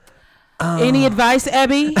 Any advice,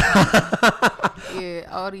 Abby? Yeah,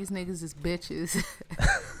 all these niggas is bitches.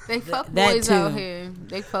 They fuck boys out here.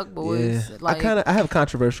 They fuck boys. Yeah. Like, I have a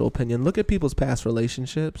controversial opinion. Look at people's past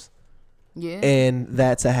relationships. Yeah. And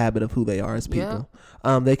that's a habit of who they are as people.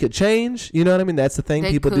 They could change, you know what I mean? That's the thing.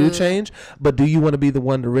 People do change, but do you want to be the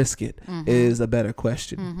one to risk it? Is a better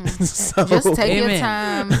question. So, just take your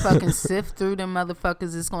time, fucking sift through them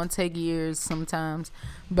motherfuckers. It's gonna take years sometimes.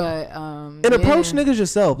 But and approach niggas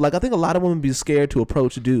yourself. Like, I think a lot of women be scared to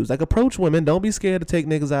approach dudes. Like, approach women. Don't be scared to take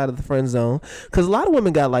niggas out of the friend zone. Because a lot of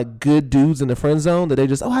women got like good dudes in the friend zone that they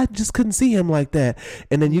just, I just couldn't see him like that.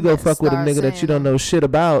 And then you go fuck with a nigga that you don't know shit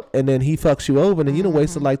about, and then he fucks you over, and then you done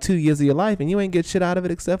wasted like 2 years of your life, and you ain't get shit out of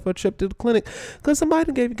it except for a trip to the clinic because somebody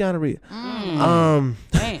done gave you gonorrhea. Damn.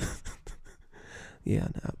 Yeah,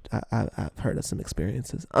 no, I've heard of some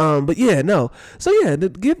experiences. But yeah, no. So yeah,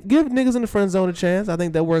 give niggas in the friend zone a chance. I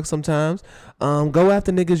think that works sometimes. Go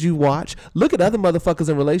after niggas you watch. Look at other motherfuckers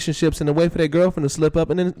in relationships and then wait for their girlfriend to slip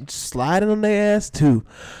up and then slide it on their ass too.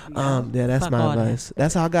 Yeah, that's my advice. That.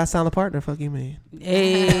 That's how I got silent partner. Fuck you, man.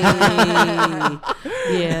 Hey.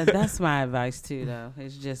 Yeah, that's my advice too, though.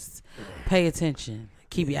 It's just pay attention.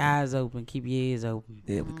 Keep your eyes open. Keep your ears open.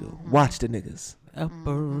 There we go. Watch the niggas.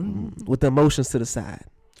 With the emotions to the side.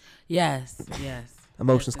 Yes.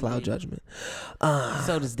 Emotions cloud judgment.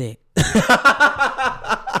 So does dick.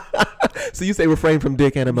 So you say refrain from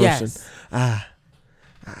dick and emotion. Yes. Are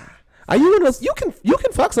you one of those? You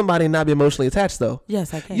can fuck somebody and not be emotionally attached though.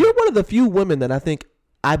 Yes, I can. You're one of the few women that I think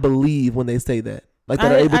I believe when they say that. Like,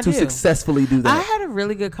 that are able to successfully do that. I had a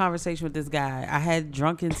really good conversation with this guy. I had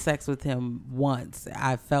drunken sex with him once.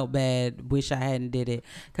 I felt bad. Wish I hadn't did it.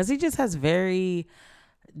 Because he just has very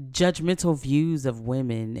judgmental views of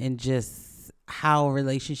women and just how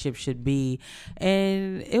relationships should be.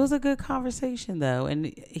 And it was a good conversation, though.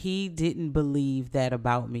 And he didn't believe that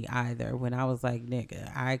about me either. When I was like,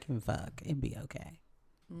 nigga, I can fuck and be okay.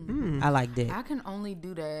 I like dick. I can only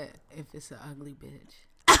do that if it's an ugly bitch.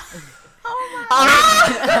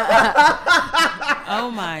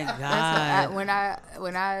 Oh my God.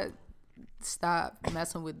 When I stopped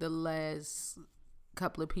messing with the last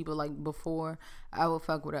couple of people, like before, I would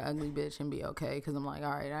fuck with an ugly bitch and be okay, because I'm like,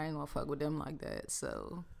 all right, I ain't gonna fuck with them like that.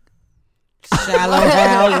 So Shallow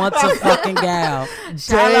Hal wants a fucking gal.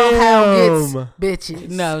 Shallow Hal gets bitches.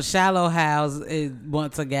 No, Shallow Hal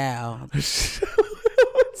wants a gal.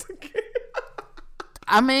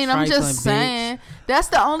 I mean, I'm just saying, that's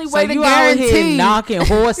the only way to you guarantee. Out here knocking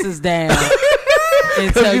horses down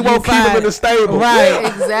because you won't keep them in the stable, right?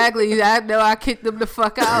 Exactly. I know I kicked them the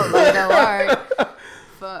fuck out. Like, no, all right.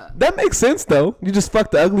 Fuck. That makes sense though. You just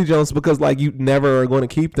fuck the ugly Jones because like you never are going to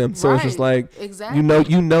keep them. So it's just like you know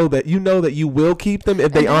that you will keep them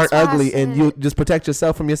if they aren't ugly, and you just protect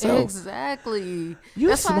yourself from yourself. Exactly.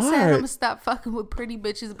 You're That's smart. why I said I'm gonna stop fucking with pretty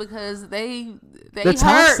bitches because they're hurt.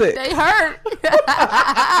 Toxic. They hurt.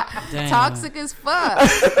 Toxic as fuck.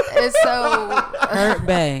 And so hurt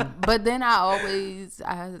bang. But then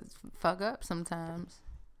I fuck up sometimes.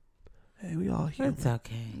 Hey, we all human. It's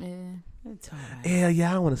okay. Yeah. It's all right.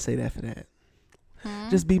 Yeah, I don't want to say that for that.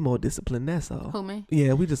 Just be more disciplined, that's all. Who, me?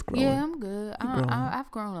 Yeah, we just growing. Yeah, I'm good.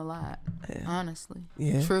 I've grown a lot. Yeah. Honestly.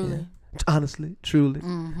 Yeah. Truly. Yeah. Honestly. Truly.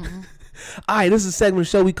 Mm-hmm. All right, this is a segment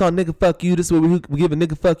of the show we call Nigga Fuck You. This is where we give a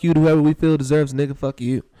nigga fuck you to whoever we feel deserves a nigga fuck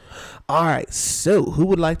you. All right, so who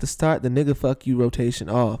would like to start the nigga fuck you rotation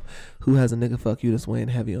off? Who has a nigga fuck you that's weighing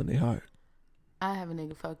heavy on their heart? I have a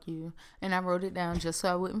nigga fuck you, and I wrote it down just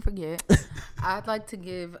so I wouldn't forget. I'd like to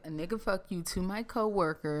give a nigga fuck you to my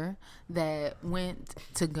coworker that went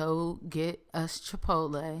to go get us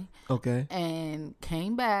Chipotle. Okay. And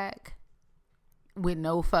came back with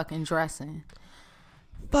no fucking dressing.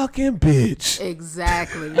 Fucking bitch.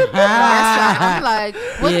 Exactly. I'm like,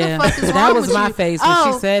 what the fuck is wrong with you? That was my face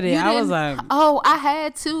when she said it. I was like, oh, I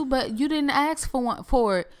had to, but you didn't ask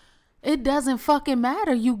for it. It doesn't fucking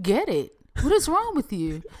matter. You get it. What is wrong with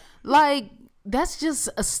you? Like, that's just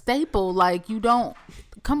a staple. Like, you don't,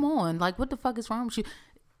 come on. Like, what the fuck is wrong with you?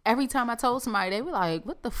 every time I told somebody, they were like,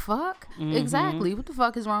 "What the fuck? Exactly. What the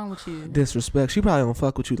fuck is wrong with you?" Disrespect. She probably don't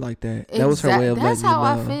fuck with you like that. That was her way of That's letting how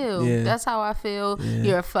I you know. feel. Yeah. That's how I feel. Yeah.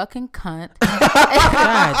 You're a fucking cunt.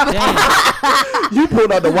 God damn. You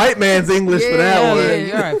pulled out the white man's English for that Hell one. yeah,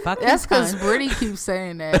 you're a fucking That's because cunt. Brittany keeps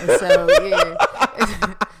saying that. So yeah.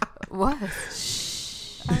 What?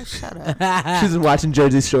 Oh, shut up. She's been watching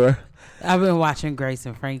Jersey Shore. I've been watching Grace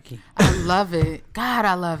and Frankie. I love it. God,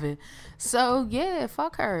 I love it. So yeah,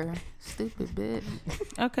 fuck her, stupid bitch.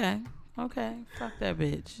 Okay. Fuck that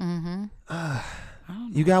bitch. Mm-hmm. I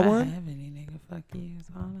don't know You got if one? I have any nigga fuck yous,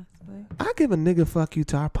 honestly. I give a nigga fuck you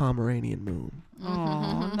to our Pomeranian Moon.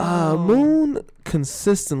 Oh, Moon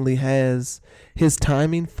consistently has his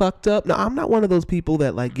timing fucked up. Now, I'm not one of those people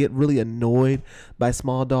that like get really annoyed by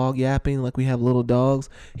small dog yapping like we have little dogs.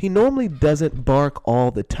 He normally doesn't bark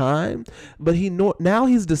all the time, but now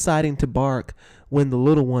he's deciding to bark when the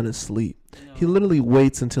little one is asleep. He literally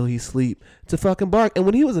waits until he's asleep to fucking bark. And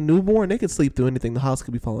when he was a newborn, they could sleep through anything. The house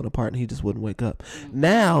could be falling apart and he just wouldn't wake up.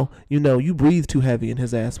 Now, you breathe too heavy and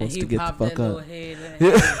his ass wants to get the fuck up.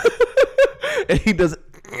 And he does.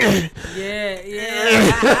 Yeah.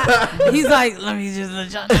 He's like, let me just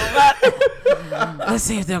let y'all know about it. Let's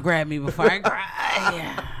see if they'll grab me before I cry.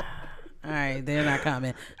 Yeah. All right, they're not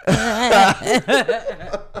coming.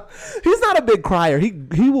 He's not a big crier.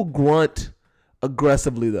 He will grunt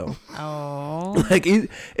aggressively though. Oh. Like if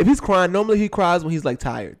he's crying, normally he cries when he's like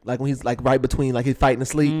tired, like when he's like right between, like he's fighting to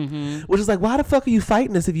sleep. Which is like, why the fuck are you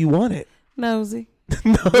fighting this if you want it? Nosy.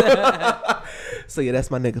 So yeah,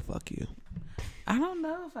 that's my nigga fuck you. I don't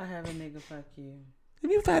know if I have a nigga fuck you. If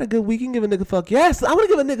you've had a good week, you can give a nigga fuck yes. I want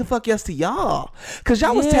to give a nigga fuck yes to y'all. Because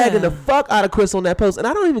y'all was tagging the fuck out of Crystal on that post. And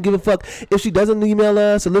I don't even give a fuck if she doesn't email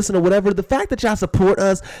us or listen or whatever. The fact that y'all support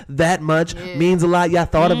us that much means a lot. Y'all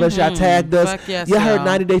thought of us. Y'all tagged us. Fuck yes, y'all heard y'all.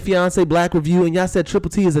 90 Day Fiance Black Review. And y'all said Triple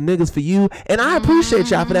T is a niggas for you. And I appreciate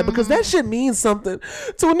y'all for that because that shit means something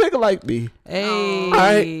to a nigga like me. Hey, all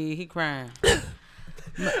right. He crying.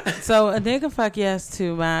 So a nigga fuck yes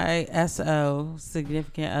to my SO,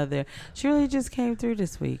 significant other. She really just came through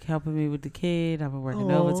this week, helping me with the kid. I've been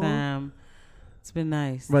working overtime. It's been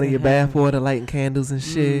nice. Running your bath water, lighting candles and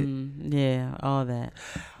shit. Yeah, all that.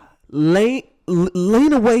 Lena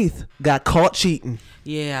Waithe got caught cheating.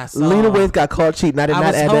 Yeah, I saw. Lena Waithe got caught cheating. I did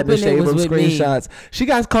not add that in the hoping it shade was room with me. screenshots. She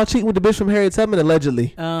got caught cheating with the bitch from Harriet Tubman,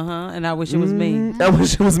 allegedly. And I wish it was me. I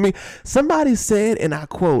wish it was me. Somebody said, and I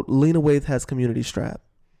quote, Lena Waithe has community strap.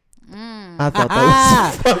 I thought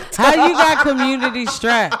that was fucked How you got community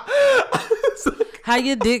strap? How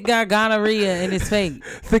your dick got gonorrhea and it's fake?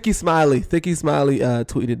 Thicky Smiley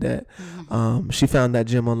tweeted that. She found that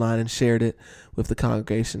gym online and shared it with the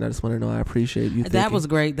congregation. I just want to know, I appreciate you. That was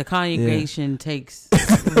great. The congregation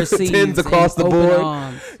receives tens across the open board.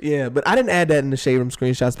 arms. Yeah, but I didn't add that in the Shade Room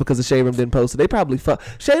screenshots because the Shade Room didn't post it. They probably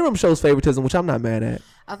Shade Room shows favoritism, which I'm not mad at.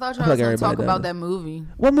 I thought y'all was going to talk about that movie.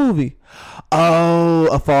 What movie? Oh,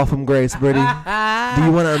 A Fall from Grace, Brittany. Do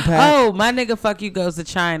you want to unpack? Oh, my nigga fuck you goes to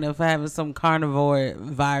China for having some carnivore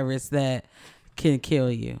virus that can kill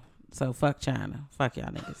you. So fuck China. Fuck y'all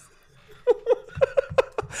niggas.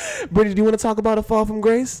 Brittany, do you want to talk about A Fall from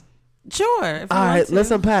Grace? Sure. All right,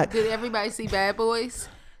 let's unpack. Did everybody see Bad Boys?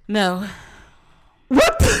 No.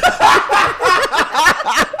 What?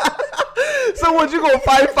 So what, you gonna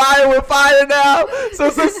fight fire with fire now?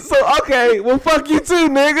 So okay, well fuck you too,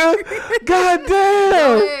 nigga. God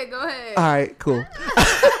damn. Go ahead. All right, cool.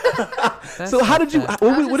 So how did you?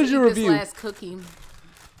 What is your review? Last cookie.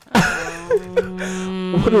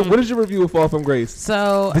 What is your review of Fall from Grace?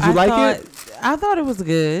 So did you like it? I thought it was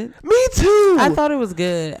good. Me too. I thought it was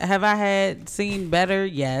good. Have I seen better?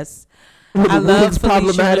 Yes. Well, I love Felicia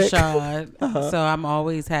problematic. Rashad, so I'm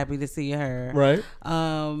always happy to see her. Right.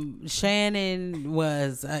 Shannon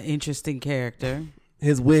was an interesting character.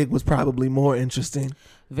 His wig was probably more interesting.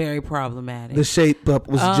 Very problematic. The shape up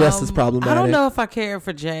was just as problematic. I don't know if I care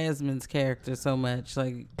for Jasmine's character so much.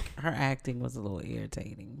 Like, her acting was a little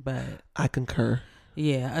irritating, but I concur.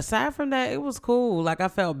 Yeah, aside from that, it was cool. Like, I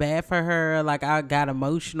felt bad for her. Like, I got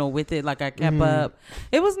emotional with it. Like, I kept up.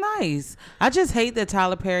 It was nice. I just hate that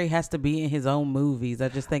Tyler Perry has to be in his own movies. I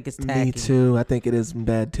just think it's tacky. Me too. I think it is in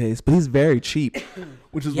bad taste. But he's very cheap,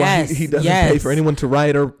 which is why he doesn't pay for anyone to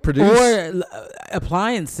write or produce. Or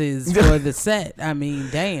appliances for the set. I mean,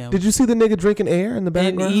 damn. Did you see the nigga drinking air in the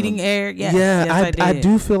background? And eating air? Yes. Yeah, yes, I did. I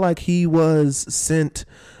do feel like he was sent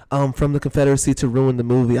from the Confederacy to ruin the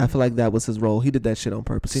movie. I feel like that was his role. He did that shit on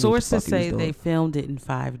purpose. Sources say they filmed it in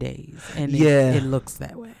 5 days, and it looks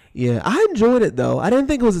that way. Yeah, I enjoyed it though. I didn't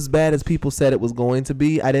think it was as bad as people said it was going to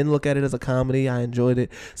be. I didn't look at it as a comedy. I enjoyed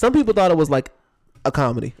it. Some people thought it was like a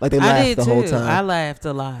comedy. Like they I laughed did the too. whole time. I laughed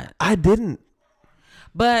a lot. I didn't.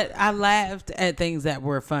 But I laughed at things that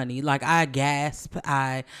were funny. Like I gasped.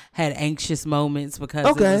 I had anxious moments because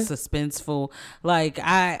it was suspenseful. Like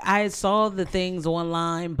I saw the things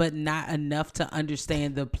online, but not enough to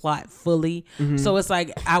understand the plot fully. Mm-hmm. So it's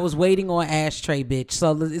like I was waiting on Ashtray Bitch.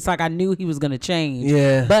 So it's like I knew he was gonna change.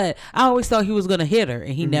 Yeah. But I always thought he was gonna hit her,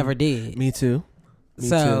 and he never did. Me too. Me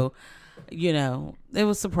so. too. You know, it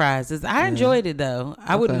was surprises. I enjoyed it though.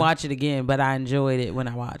 I wouldn't watch it again, but I enjoyed it when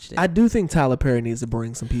I watched it. I do think Tyler Perry needs to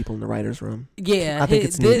bring some people in the writer's room. Yeah, I think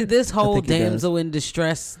it's needed. this whole I think it damsel in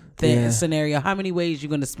distress scenario. How many ways you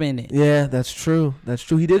gonna spin it? Yeah, that's true. That's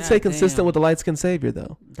true. He did stay consistent damn. with the light skinned savior,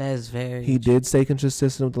 though. That's very. He did stay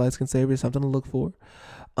consistent with the light skinned savior. Something to look for.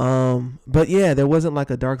 But yeah, there wasn't like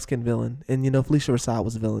a dark skinned villain, and Felicia Rashad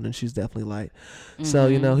was a villain, and she's definitely light. So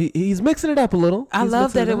he's mixing it up a little. I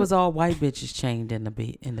love that it was all white bitches chained in the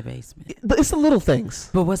basement. But it's the little things.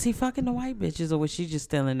 But was he fucking the white bitches, or was she just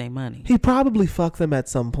stealing their money? He probably fucked them at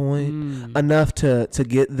some point enough to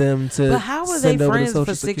get them to. But how were they send over to friends for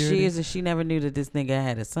Social 6 Security. years and she never knew that this nigga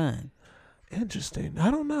had a son? Interesting. I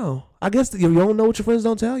don't know. I guess you don't know what your friends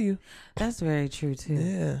don't tell you. That's very true too.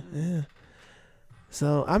 Yeah.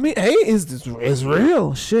 So I mean, hey, it's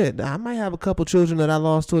real shit. I might have a couple children that I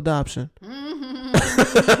lost to adoption.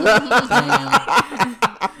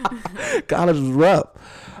 College was rough.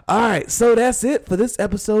 All right, so that's it for this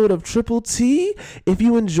episode of Triple T. If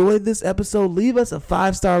you enjoyed this episode, leave us a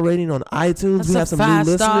 5-star rating on iTunes. We have some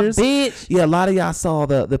new listeners. Bitch. Yeah, a lot of y'all saw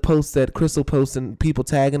the post that Crystal posted and people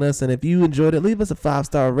tagging us. And if you enjoyed it, leave us a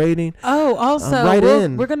 5-star rating. Oh, also,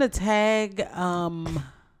 we're gonna tag.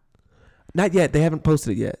 Not yet. They haven't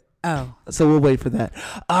posted it yet. Oh, so we'll wait for that.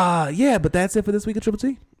 Yeah, but that's it for this week of Triple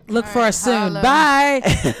T. Look for us soon.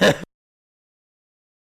 Bye.